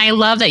and I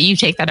love that you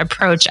take that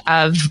approach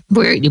of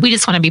we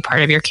just want to be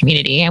part of your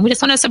community and we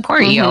just want to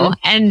support you.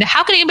 And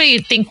how can anybody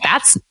think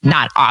that's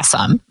not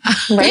awesome?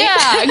 Right?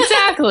 Yeah,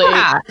 exactly.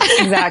 Yeah.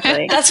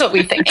 Exactly. That's what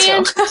we think too.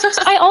 And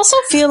I also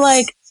feel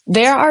like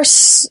there are,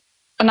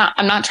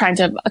 I'm not trying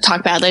to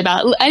talk badly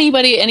about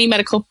any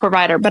medical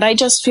provider, but I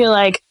just feel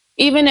like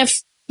even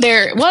if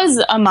there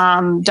was a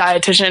mom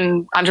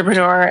dietitian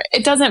entrepreneur,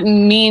 it doesn't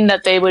mean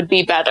that they would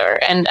be better.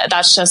 And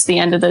that's just at the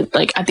end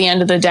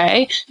of the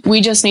day,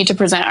 we just need to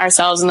present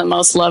ourselves in the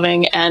most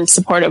loving and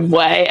supportive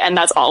way. And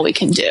that's all we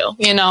can do,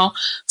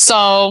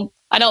 So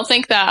I don't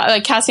think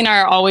that Cassie and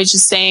I are always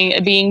just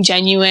being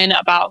genuine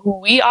about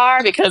who we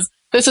are, because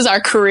this is our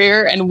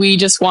career and we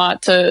just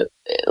want to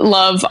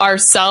love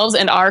ourselves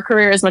and our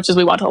career as much as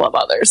we want to love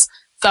others.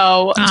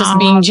 So just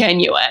being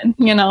genuine,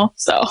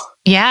 so.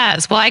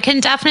 Yes. Well, I can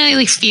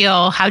definitely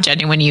feel how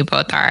genuine you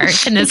both are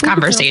in this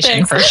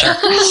conversation for sure.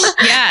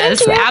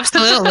 Yes,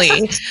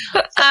 absolutely.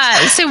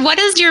 So what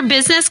is your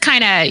business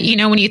kind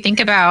of, when you think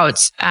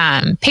about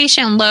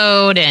patient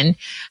load and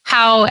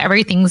how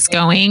everything's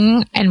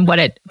going and what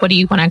do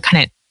you want to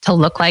kind of to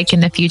look like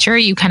in the future?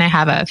 You kind of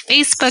have a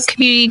Facebook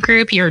community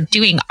group. You're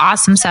doing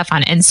awesome stuff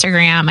on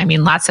Instagram. I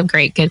mean, lots of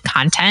great, good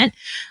content.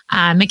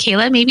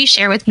 Michaela, maybe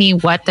share with me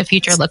what the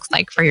future looks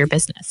like for your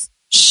business.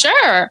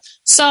 Sure.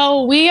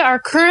 So we are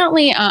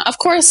currently, of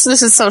course,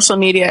 this is social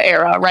media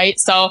era, right?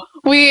 So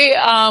we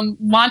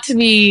want to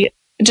be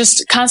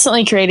just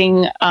constantly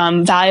creating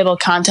valuable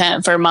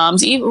content for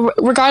moms,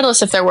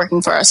 regardless if they're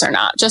working for us or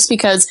not, just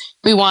because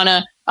we want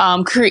to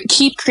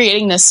keep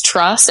creating this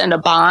trust and a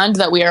bond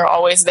that we are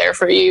always there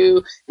for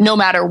you no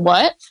matter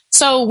what.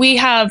 So we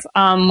have,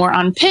 we're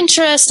on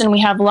Pinterest and we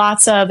have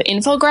lots of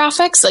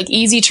infographics, like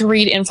easy to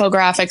read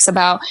infographics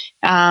about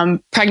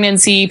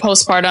pregnancy,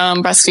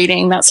 postpartum,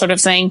 breastfeeding, that sort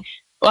of thing.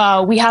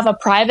 We have a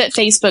private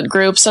Facebook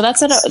group. So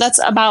that's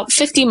about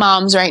 50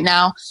 moms right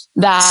now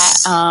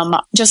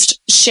that just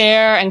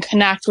share and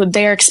connect with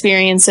their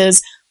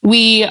experiences.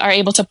 We are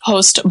able to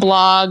post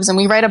blogs and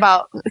we write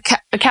about,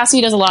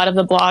 Cassie does a lot of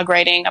the blog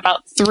writing,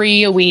 about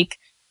 3 a week.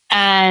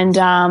 And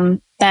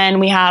then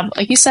we have,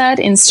 like you said,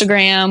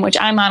 Instagram, which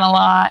I'm on a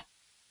lot.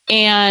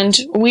 And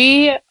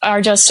we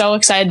are just so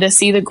excited to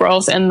see the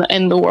growth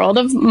in the world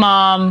of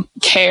mom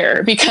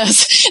care,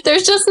 because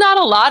there's just not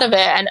a lot of it.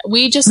 And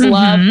we just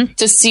love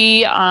to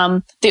see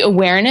the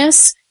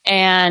awareness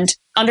and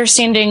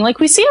understanding. Like,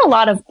 we see a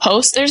lot of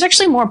there's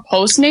actually more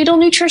postnatal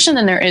nutrition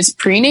than there is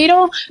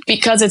prenatal,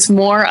 because it's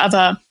more of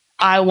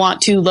I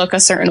want to look a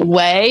certain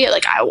way,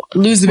 like I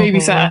lose the baby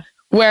fat.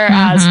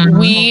 Whereas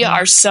we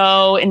are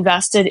so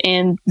invested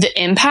in the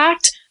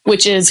impact,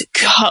 which is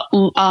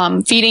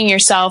feeding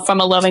yourself from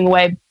a loving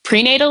way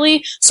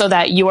prenatally so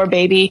that your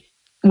baby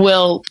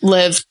will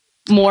live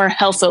more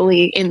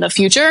healthily in the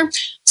future.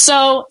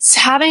 So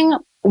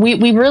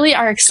we really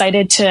are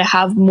excited to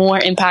have more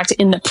impact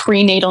in the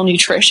prenatal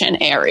nutrition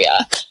area.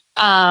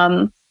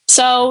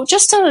 So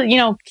just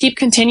to, keep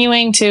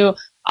continuing to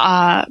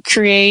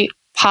create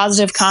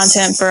positive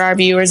content for our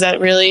viewers that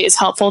really is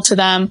helpful to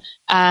them,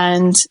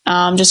 and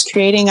just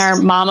creating our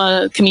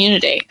mama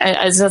community.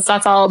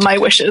 That's all my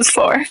wishes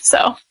for.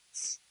 So.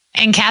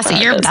 And Cassie,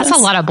 that's a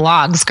lot of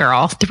blogs,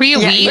 girl. 3 a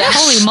week. Yeah.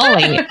 Holy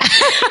moly.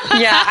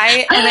 Yeah.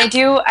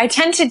 I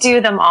tend to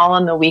do them all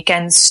on the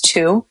weekends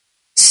too.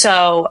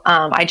 So,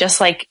 I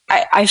just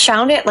I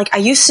found it, I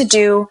used to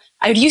do,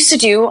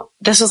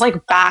 this was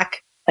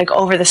back,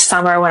 over the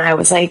summer when I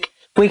was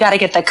we got to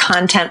get the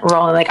content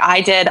rolling.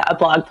 I did a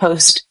blog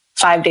post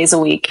 5 days a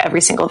week,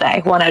 every single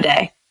day, 1 a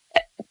day.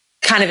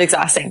 Kind of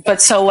exhausting. But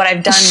so what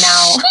I've done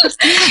now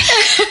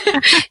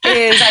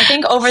is, I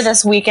think over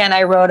this weekend,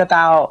 I wrote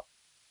about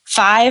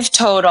 5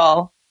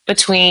 total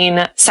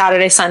between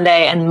Saturday,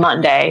 Sunday, and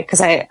Monday,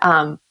 because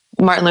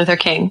Martin Luther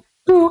King.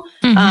 So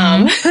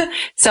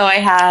I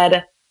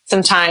had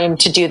some time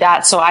to do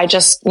that. So I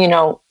just,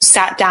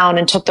 sat down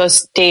and took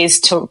those days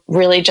to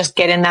really just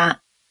get in that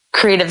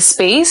creative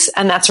space.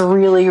 And that's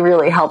really,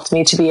 really helped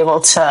me to be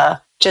able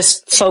to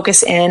just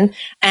focus in.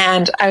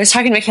 And I was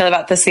talking to Michaela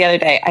about this the other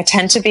day. I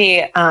tend to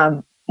be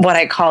what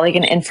I call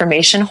an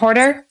information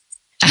hoarder.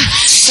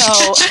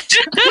 So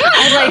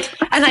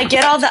I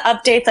get all the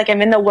updates.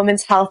 I'm in the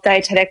women's health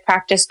dietetic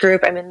practice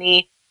group. I'm in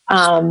the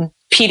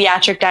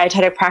pediatric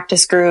dietetic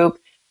practice group.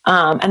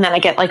 And then I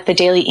get the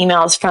daily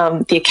emails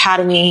from the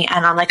academy,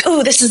 and I'm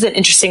oh, this is an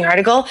interesting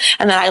article.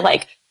 And then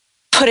I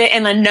put it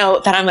in a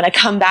note that I'm going to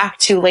come back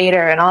to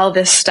later and all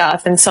this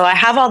stuff. And so I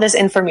have all this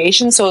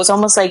information. So it's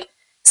almost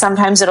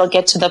sometimes it'll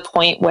get to the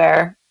point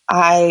where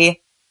I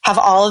have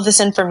all of this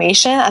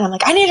information and I'm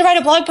I need to write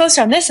a blog post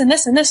on this and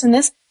this and this and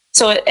this.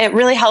 So it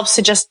really helps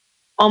to just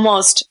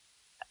almost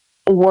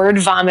word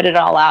vomit it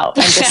all out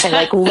and just say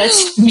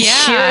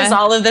here's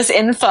all of this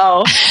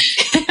info.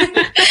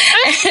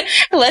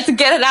 Let's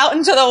get it out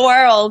into the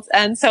world.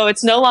 And so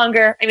it's no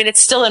longer,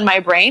 it's still in my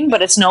brain,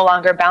 but it's no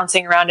longer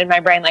bouncing around in my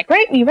brain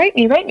write me.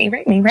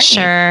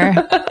 Sure.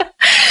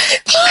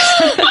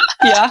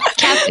 Yeah.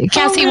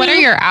 Cassie, what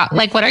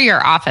are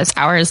your office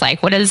hours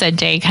like? What does a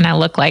day kind of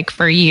look like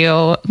for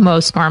you,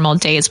 most normal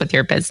days with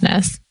your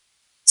business?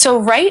 So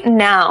right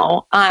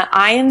now,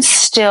 I am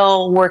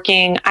still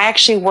working. I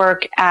actually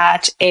work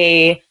at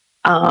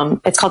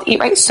it's called Eat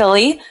Right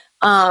Philly.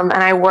 And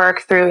I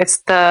work through,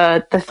 it's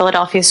the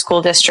Philadelphia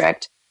School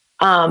District.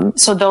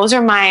 So those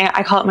are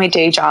I call it my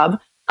day job.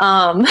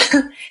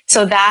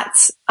 So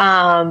that's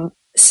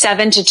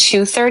 7 to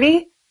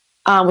 2:30.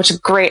 Which are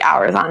great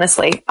hours,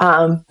 honestly.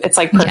 It's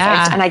perfect.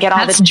 Yeah, and I get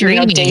all this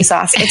days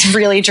off. It's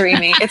really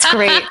dreamy. It's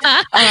great.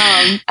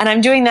 And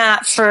I'm doing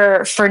that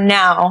for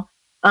now.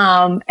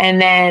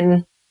 And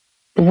then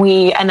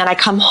I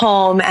come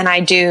home and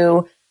I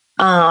do,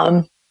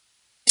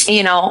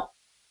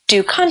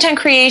 do content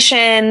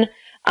creation.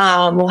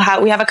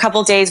 We have a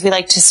couple days. We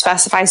like to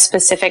specify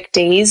specific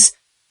days,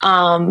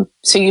 So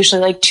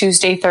usually like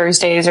Tuesday,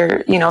 Thursdays,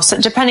 or, so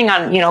depending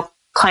on,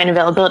 client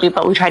availability,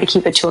 but we try to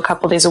keep it to a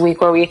couple days a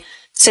week where we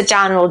sit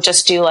down and we'll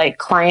just do like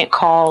client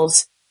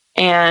calls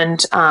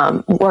and,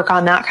 work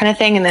on that kind of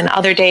thing. And then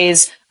other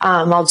days,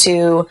 I'll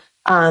do,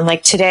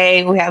 like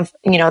today we have,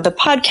 the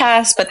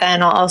podcast, but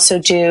then I'll also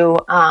do,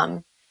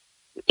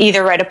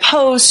 either write a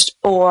post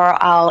or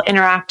I'll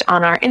interact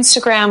on our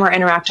Instagram or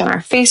interact on our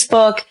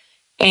Facebook.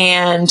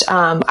 And,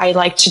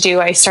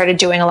 I started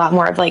doing a lot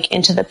more of like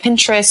into the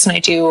Pinterest,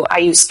 and I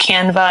use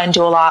Canva and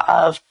do a lot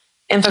of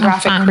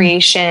infographic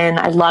creation.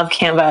 I love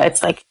Canva.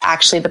 It's like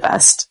actually the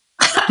best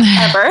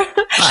ever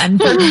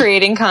for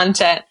creating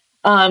content.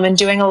 And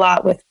doing a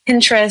lot with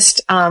Pinterest.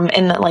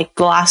 In the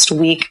last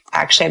week,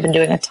 actually, I've been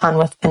doing a ton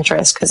with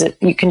Pinterest because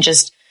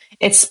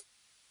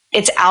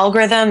its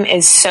algorithm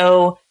is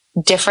so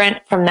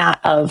different from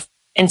that of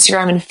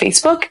Instagram and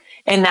Facebook,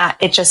 and that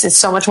it just is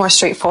so much more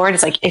straightforward.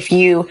 It's like, if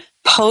you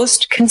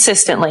post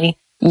consistently,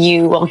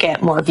 you will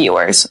get more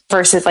viewers,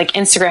 versus like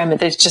Instagram.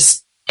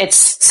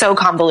 It's so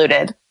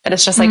convoluted that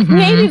it's just like,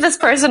 maybe this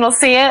person will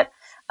see it.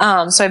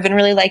 So I've been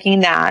really liking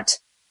that.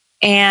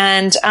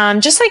 And,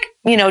 just like,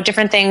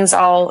 different things,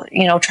 I'll,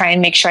 try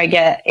and make sure I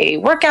get a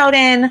workout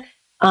in,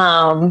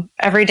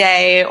 every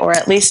day, or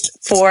at least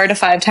 4 to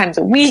 5 times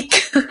a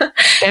week.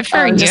 Good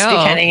for you. Just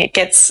because it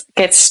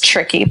gets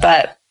tricky,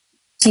 but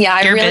yeah,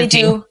 I really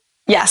do.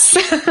 Yes.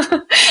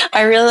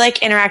 I really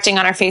like interacting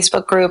on our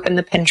Facebook group and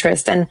the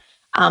Pinterest. And,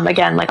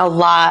 again, like a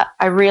lot,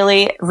 I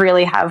really,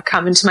 really have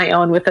come into my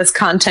own with this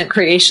content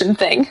creation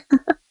thing.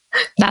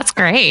 That's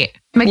great.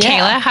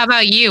 Michaela, how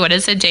about you? What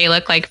does a day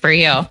look like for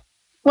you?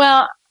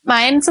 Well,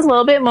 mine's a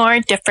little bit more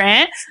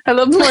different, a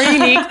little more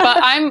unique, but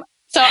I'm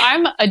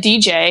a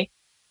DJ,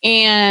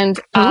 and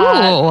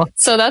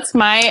so that's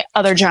my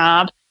other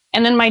job.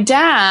 And then my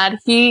dad,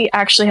 he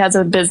actually has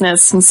a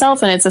business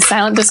himself, and it's a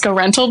silent disco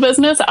rental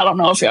business. I don't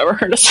know if you ever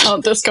heard of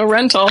silent disco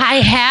rental.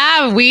 I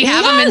have. We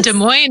have them in Des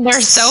Moines.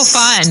 They're so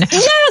fun.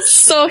 Yes.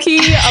 So he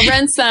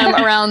rents them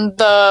around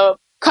the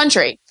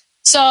country.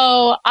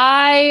 So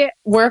I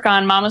work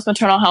on Mama's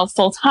Maternal Health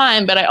full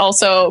time, but I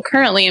also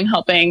currently am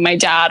helping my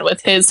dad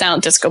with his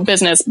silent disco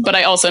business, but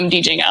I also am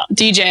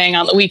DJing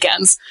on the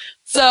weekends.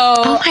 So,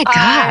 oh my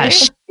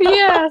gosh.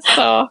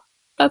 So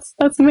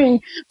that's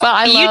me. But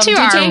I love you two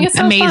DJing.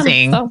 Are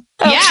amazing. Fun,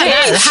 so.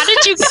 Yeah.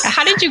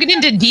 How did you get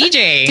into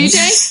DJing?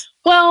 DJ?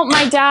 Well,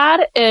 my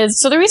dad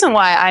so the reason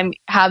why I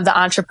have the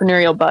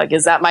entrepreneurial bug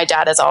is that my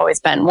dad has always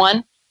been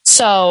one.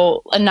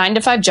 So a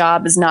 9-to-5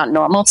 job is not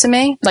normal to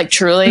me. Like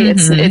truly,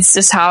 it's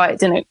just how I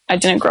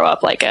didn't grow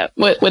up like it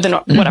with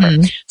whatever.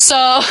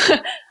 So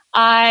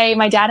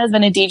my dad has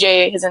been a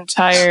DJ his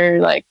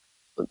entire like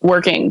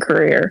working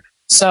career.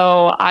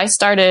 So I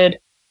started,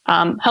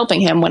 helping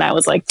him when I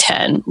was like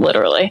 10,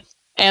 literally.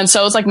 And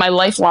so it was like my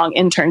lifelong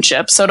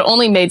internship. So it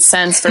only made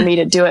sense for me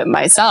to do it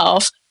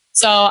myself.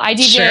 So I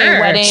DJ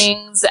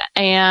weddings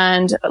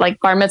and like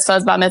bar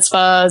mitzvahs, bat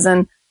mitzvahs,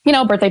 and,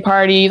 birthday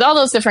parties, all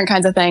those different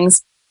kinds of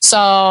things.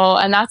 So,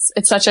 and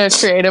it's such a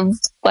creative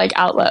like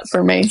outlet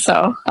for me.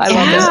 So I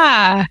love it.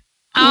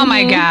 Oh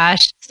my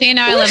gosh. See,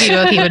 now I love you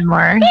both even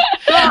more.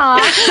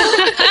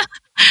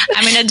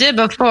 I mean, I did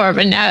before,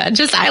 but now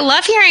I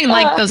love hearing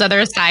like those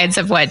other sides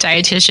of what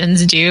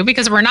dietitians do,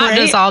 because we're not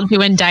just all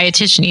doing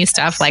dietitian-y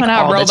stuff like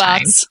all the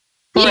time.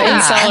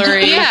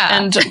 Celery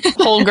and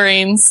whole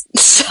grains.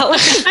 Celery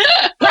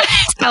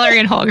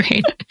and whole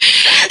grain.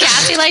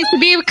 Cassie likes to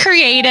be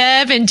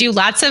creative and do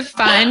lots of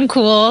fun,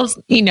 cool,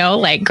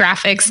 like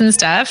graphics and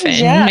stuff.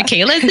 And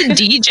Michaela's a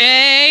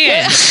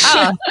DJ.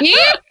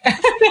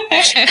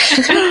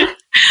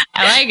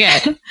 I like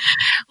it.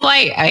 Well,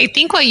 I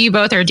think what you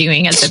both are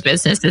doing as a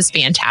business is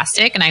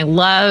fantastic. And I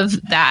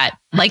love that,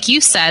 like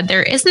you said,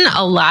 there isn't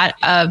a lot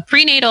of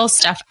prenatal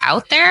stuff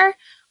out there.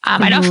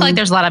 I don't feel like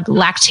there's a lot of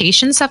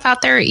lactation stuff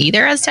out there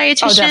either as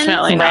dietitians. Oh,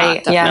 definitely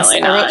right. Yes,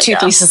 I wrote 2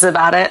 theses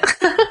about it.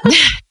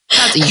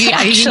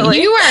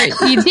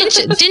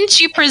 Didn't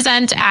you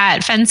present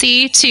at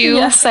Fancy too?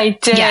 Yes, I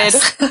did.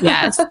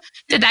 Yes.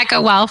 Did that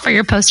go well for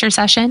your poster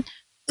session?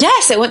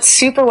 Yes, it went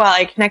super well.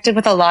 I connected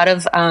with a lot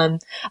of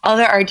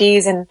other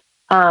RDs, and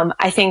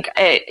I think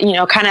it,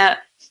 kind of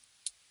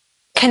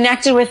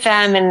connected with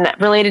them and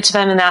related to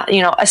them, and that,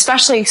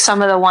 especially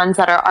some of the ones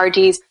that are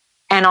RDs.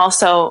 And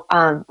also,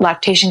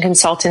 lactation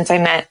consultants. I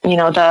met,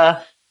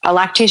 a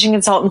lactation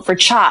consultant for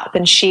CHOP,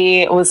 and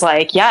she was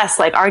like, yes,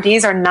 like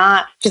RDs are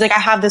not, she's like, I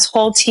have this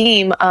whole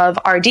team of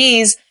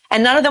RDs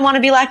and none of them want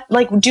to be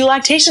do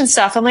lactation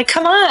stuff. I'm like,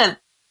 come on,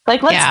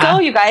 like, let's go,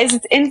 you guys.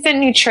 It's infant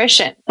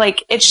nutrition.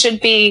 Like it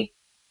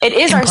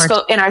is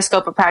in our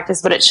scope of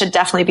practice, but it should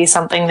definitely be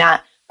something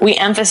that we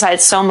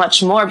emphasize so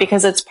much more,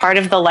 because it's part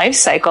of the life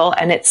cycle,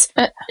 and it's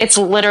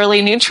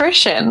literally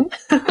nutrition.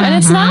 And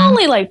it's not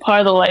only like part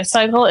of the life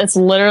cycle, it's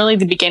literally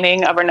the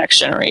beginning of our next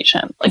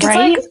generation. Like it's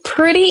like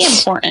pretty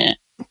important.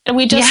 And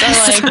we just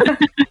are like,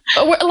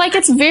 Like,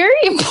 it's very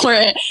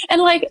important.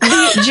 And like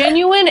the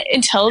genuine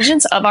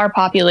intelligence of our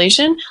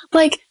population,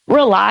 like,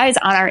 relies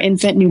on our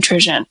infant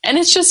nutrition. And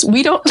it's just,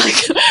 we don't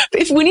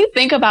like, when you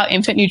think about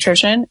infant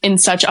nutrition in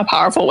such a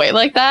powerful way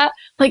like that,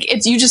 like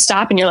you just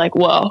stop and you're like,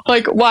 whoa,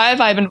 like, why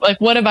have I been, like,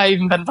 what have I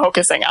even been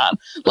focusing on?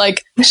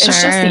 Like, it's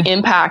just the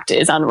impact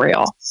is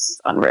unreal. It's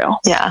unreal.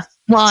 Yeah.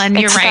 Well, and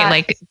you're right.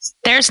 Like,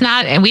 there's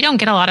not, and we don't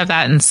get a lot of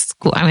that in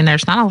school. I mean,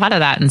 there's not a lot of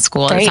that in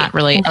school. Right. It's not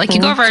really like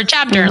you go over a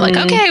chapter, like,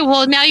 okay,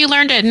 well, now you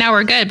learned it. Now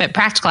we're good. But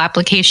practical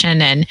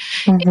application and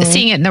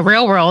seeing it in the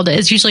real world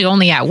is usually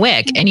only at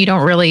WIC, and you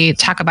don't really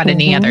talk about it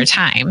any other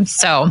time.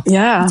 So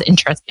yeah, it's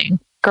interesting.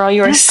 Girl,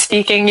 you were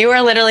speaking. You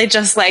were literally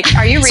just like,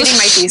 are you reading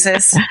my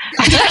thesis?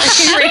 Are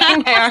you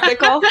reading my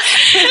article?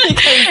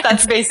 Because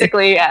that's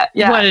basically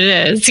what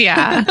it is.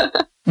 Yeah.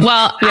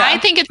 Well, I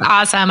think it's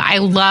awesome. I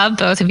love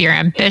both of your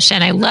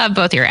ambition. I love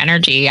both your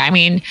energy. I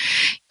mean,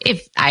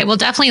 I will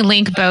definitely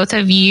link both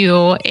of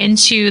you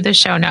into the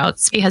show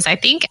notes, because I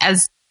think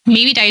as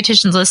maybe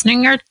dietitians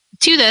listening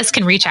to this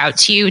can reach out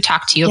to you,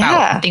 talk to you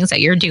about things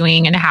that you're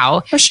doing and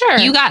how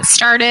you got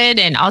started,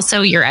 and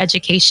also your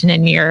education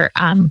and your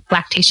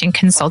lactation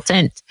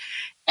consultant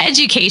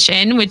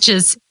education, which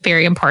is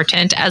very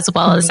important, as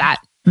well as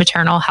that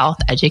maternal health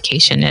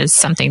education is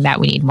something that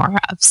we need more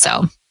of.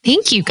 So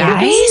thank you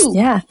guys.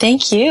 Yeah,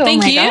 thank you.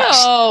 Thank you.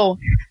 Gosh.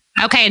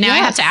 Okay, now I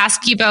have to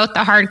ask you both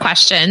the hard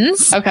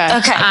questions.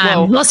 Okay.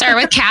 We'll start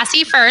with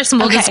Cassie first,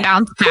 and we'll just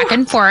bounce back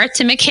and forth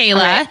to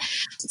Michaela. Right.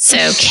 So,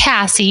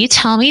 Cassie,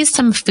 tell me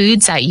some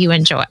foods that you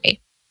enjoy.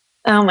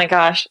 Oh my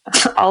gosh,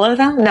 all of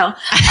them? No,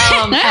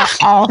 not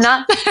all of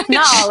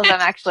them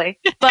actually.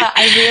 But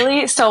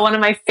so one of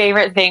my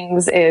favorite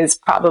things is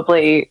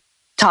probably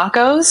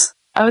tacos.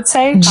 I would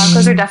say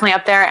tacos are definitely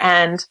up there,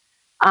 and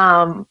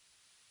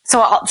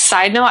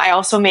side note, I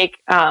also make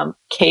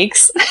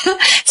cakes.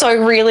 So I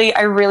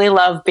really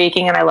love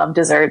baking, and I love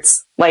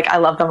desserts. Like, I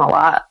love them a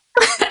lot.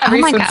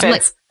 Every food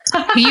fits.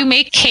 You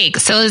make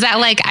cakes. So is that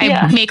like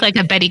I make like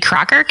a Betty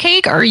Crocker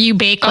cake, or you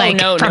bake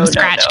from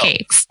scratch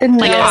cakes?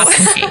 Like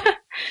awesome cake.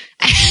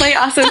 Like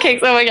awesome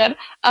cakes. Oh my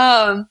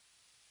God.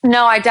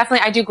 No, I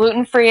do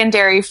gluten free and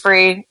dairy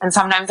free, and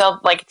sometimes I'll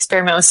like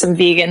experiment with some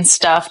vegan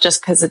stuff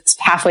just because it's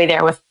halfway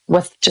there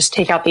with just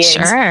take out the eggs.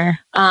 Sure.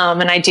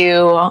 And I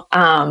do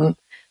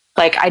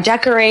like I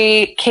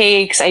decorate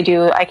cakes. I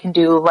can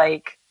do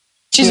like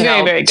she's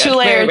very, very good.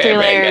 2-layer,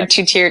 3-layer,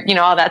 2-tiered,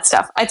 all that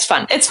stuff. It's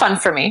fun. It's fun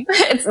for me.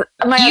 It's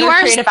my you other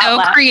are creative so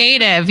outlet.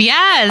 Creative.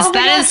 Yes,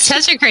 that is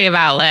such a creative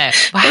outlet.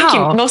 Wow. Thank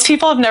you. Most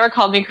people have never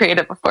called me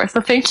creative before,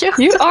 so thank you.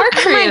 You are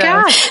creative.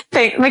 Oh my gosh.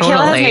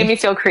 Michaela has made me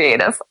feel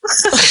creative.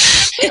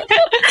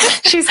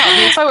 She's helped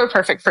me. That's why we're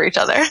perfect for each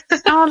other.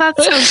 Oh,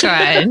 that's so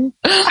good.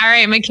 All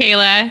right,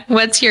 Michaela,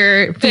 what's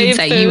your foods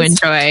that you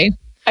enjoy?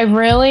 I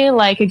really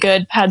like a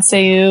good pad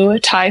see ew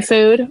Thai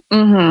food.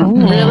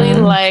 Really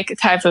like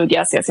Thai food.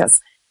 Yes.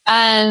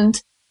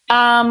 And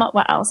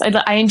what else?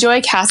 I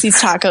enjoy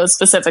Cassie's tacos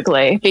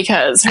specifically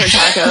because her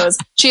tacos,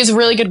 she has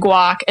really good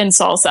guac and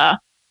salsa.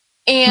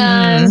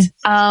 And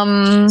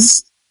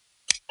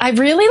I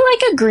really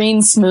like a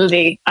green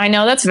smoothie. I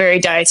know that's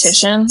very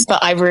dietitian,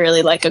 but I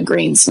really like a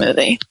green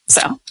smoothie.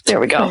 So there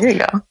we go. There you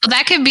go.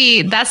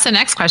 Well, that's the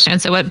next question.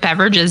 So what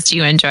beverages do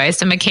you enjoy?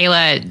 So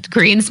Michaela,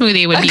 green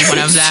smoothie would be one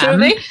of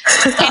them.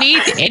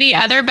 Any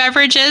other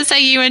beverages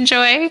that you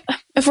enjoy?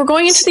 If we're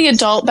going into the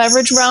adult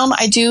beverage realm,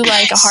 I do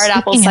like a hard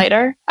apple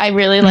cider. I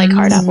really like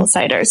hard apple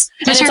ciders.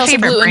 What's your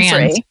favorite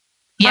brand?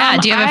 Yeah.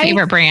 Do you have a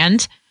favorite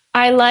brand?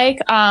 I like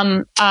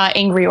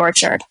Angry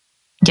Orchard.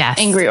 Yes.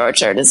 Angry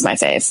Orchard is my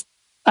fave.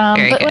 But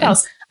good. What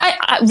else?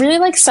 I really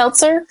like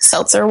seltzer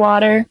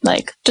water,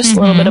 like just a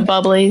little bit of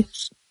bubbly.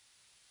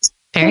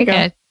 Very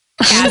good.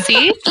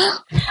 Cassie?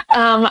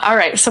 All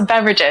right. So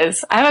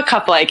beverages. I have a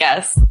couple, I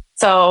guess.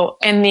 So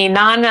in the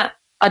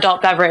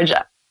non-adult beverage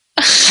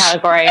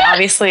category,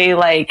 obviously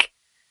like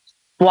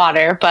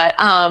water, but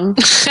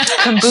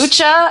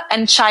kombucha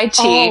and chai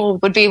tea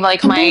would be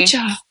like my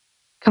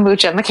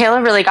kombucha.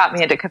 Michaela really got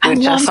me into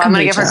kombucha, so I'm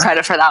going to give her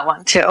credit for that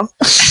one too.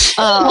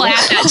 We'll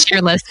add that to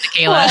your list,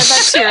 Michaela. We'll add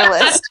that to your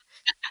list.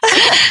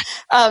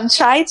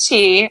 Chai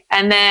tea,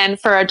 and then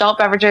for adult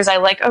beverages,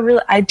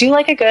 I do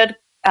like a good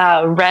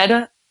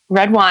red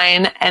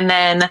wine, and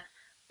then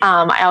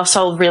I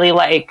also really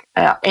like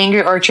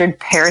Angry Orchard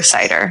pear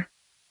cider.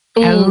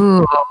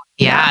 Oh,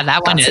 yeah,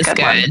 that one is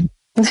good.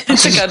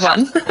 It's a good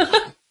one.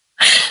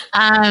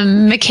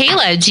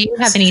 Michaela, do you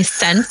have any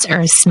scents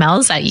or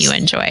smells that you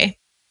enjoy?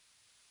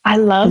 I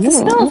love the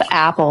smell of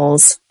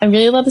apples. I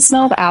really love the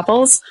smell of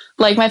apples.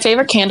 Like my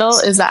favorite candle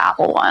is the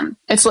apple one.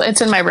 It's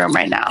in my room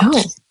right now.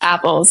 Oh.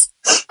 Apples.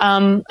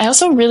 I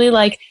also really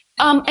like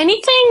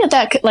anything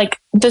that like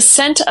the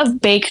scent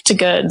of baked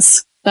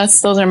goods.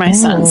 Those are my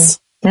scents.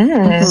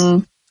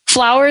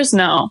 Flowers,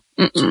 no.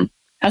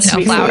 Has to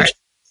be flowers.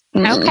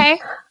 Okay.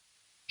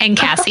 And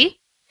Cassie?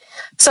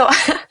 So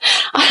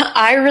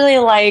I really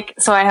I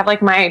have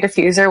like my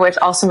diffuser, which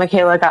also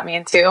Michaela got me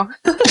into.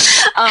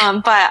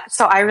 But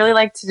so I really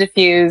like to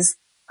diffuse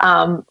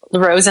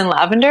rose and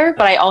lavender,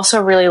 but I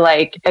also really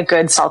like a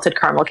good salted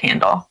caramel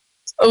candle.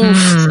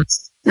 Oof.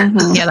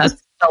 Yeah,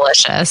 that's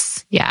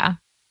delicious. Yeah.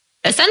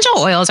 Essential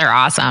oils are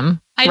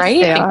awesome.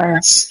 Right? They are.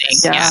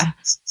 Yeah.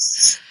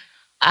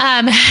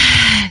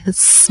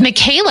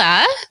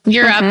 Michaela,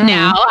 you're up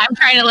now.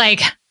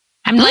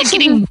 I'm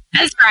getting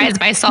mesmerized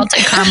by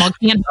salted caramel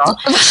candle.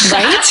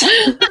 Right?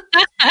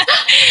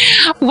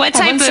 What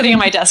type I'm of sitting at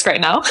my desk right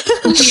now.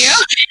 you?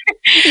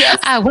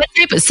 What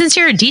type of, since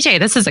you're a DJ,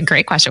 this is a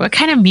great question. What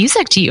kind of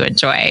music do you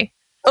enjoy?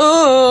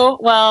 Oh,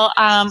 well,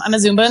 I'm a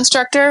Zumba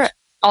instructor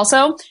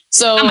also.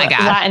 So Oh my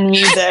God.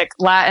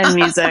 Latin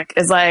music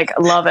is like,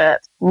 love it.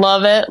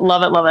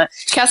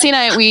 Cassie and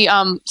I, we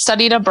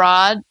studied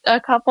abroad a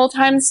couple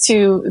times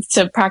to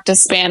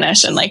practice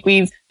Spanish. And like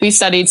we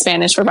studied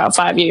Spanish for about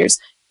 5 years.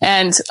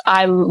 And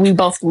we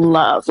both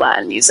love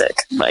Latin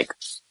music, like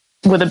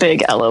with a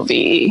big LOV.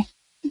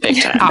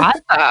 Big time.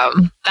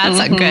 Awesome. That's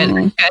a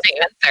good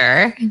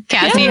answer.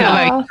 Cassie, how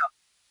about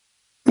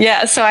you?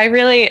 Yeah, so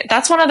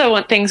that's one of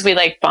the things we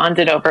like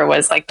bonded over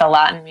was like the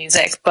Latin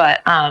music,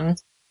 but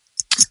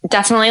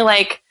definitely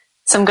like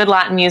some good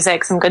Latin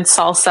music, some good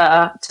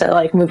salsa to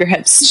like move your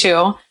hips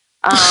to.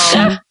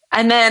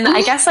 And then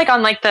I guess like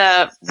on like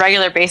the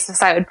regular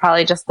basis, I would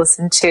probably just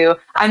listen to,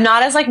 I'm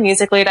not as like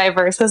musically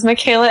diverse as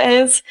Michaela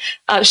is.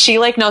 She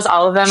like knows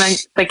all of them and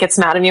like gets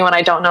mad at me when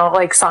I don't know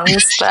like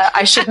songs that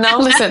I should know.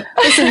 Listen,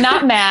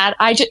 not mad.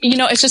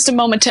 It's just a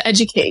moment to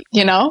educate,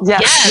 Yes.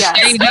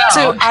 There you go.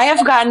 So I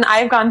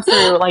have gone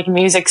through like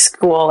music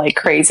school like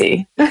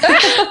crazy, but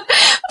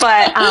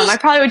I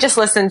probably would just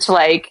listen to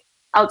like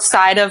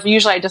outside of,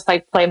 usually I just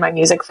like play my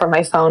music from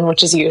my phone,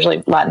 which is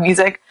usually Latin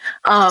music.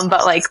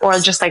 But like, or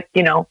just like,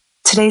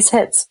 today's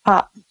hits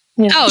pop.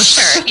 Oh,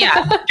 sure.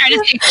 Yeah.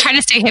 Try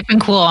to stay hip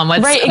and cool on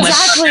what's right.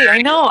 Exactly.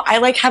 I know. I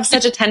like have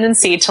such a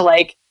tendency to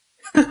like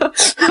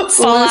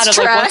fall out of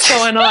like what's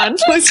going on.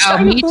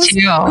 Me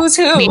too. Who's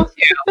who? Me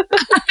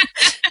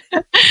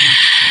too.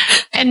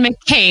 And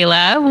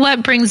Michaela,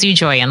 what brings you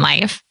joy in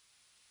life?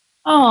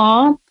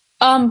 Aw.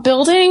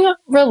 Building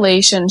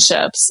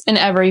relationships in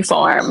every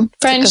form.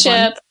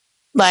 Friendship,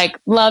 like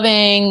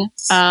loving,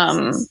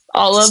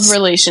 all of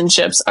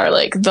relationships are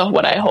like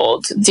what I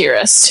hold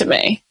dearest to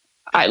me.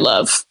 I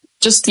love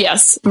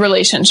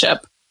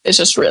relationship is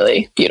just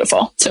really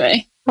beautiful to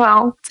me.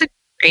 Wow. That's a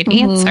great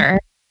answer.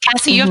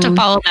 Cassie, you have to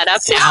follow that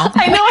up now.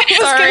 I know. I was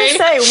going to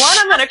say, one,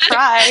 I'm going to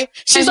cry.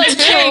 She's like,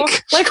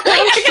 Jake. Like, what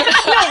am I going to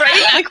know,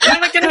 right? Like, what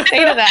am I going to say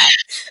to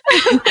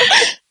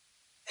that?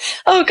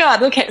 Oh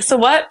God. Okay. So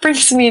what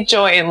brings me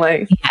joy in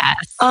life?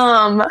 Yes.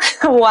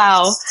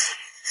 Wow.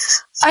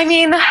 I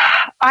mean,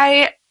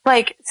 I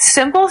like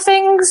simple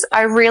things.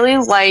 I really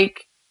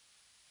like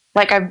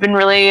I've been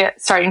really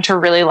starting to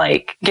really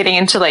like getting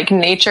into like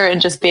nature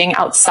and just being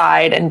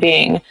outside and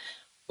being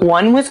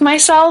one with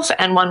myself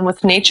and one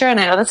with nature. And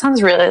I know that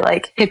sounds really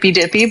like hippy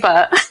dippy,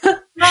 but,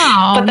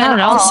 but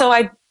then also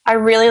I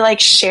really like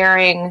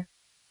sharing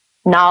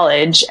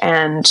knowledge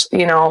and,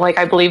 like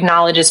I believe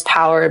knowledge is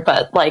power,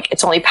 but like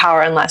it's only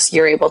power unless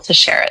you're able to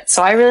share it.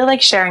 So I really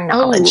like sharing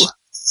knowledge.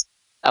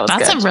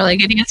 That's good. A really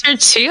good answer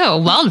too.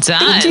 Well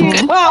done.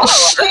 Good. Wow.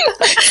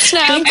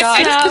 Thank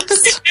God.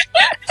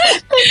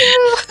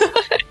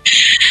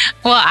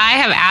 Well, I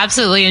have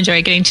absolutely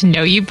enjoyed getting to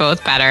know you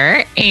both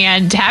better,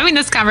 and having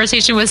this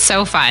conversation was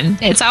so fun.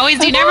 It's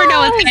always, you never know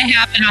what's going to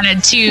happen on a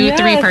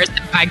 2-3 person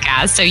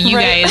podcast. So you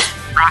guys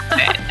rocked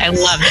it. I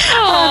love it.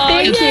 Oh,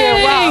 thank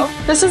you.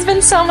 Wow. This has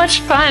been so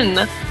much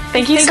fun.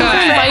 Thank you so much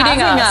for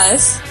inviting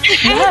us.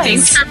 Yes.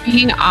 Thanks for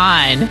being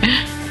on.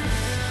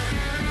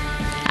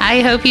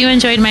 I hope you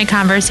enjoyed my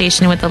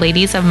conversation with the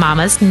ladies of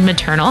Mama's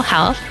Maternal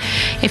Health.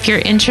 If you're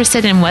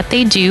interested in what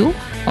they do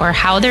or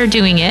how they're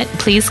doing it,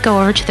 please go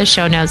over to the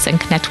show notes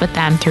and connect with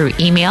them through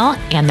email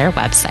and their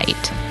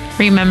website.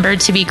 Remember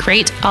to be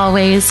great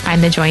always,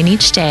 find the joy in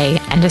each day,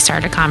 and to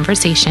start a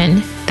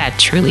conversation that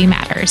truly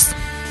matters.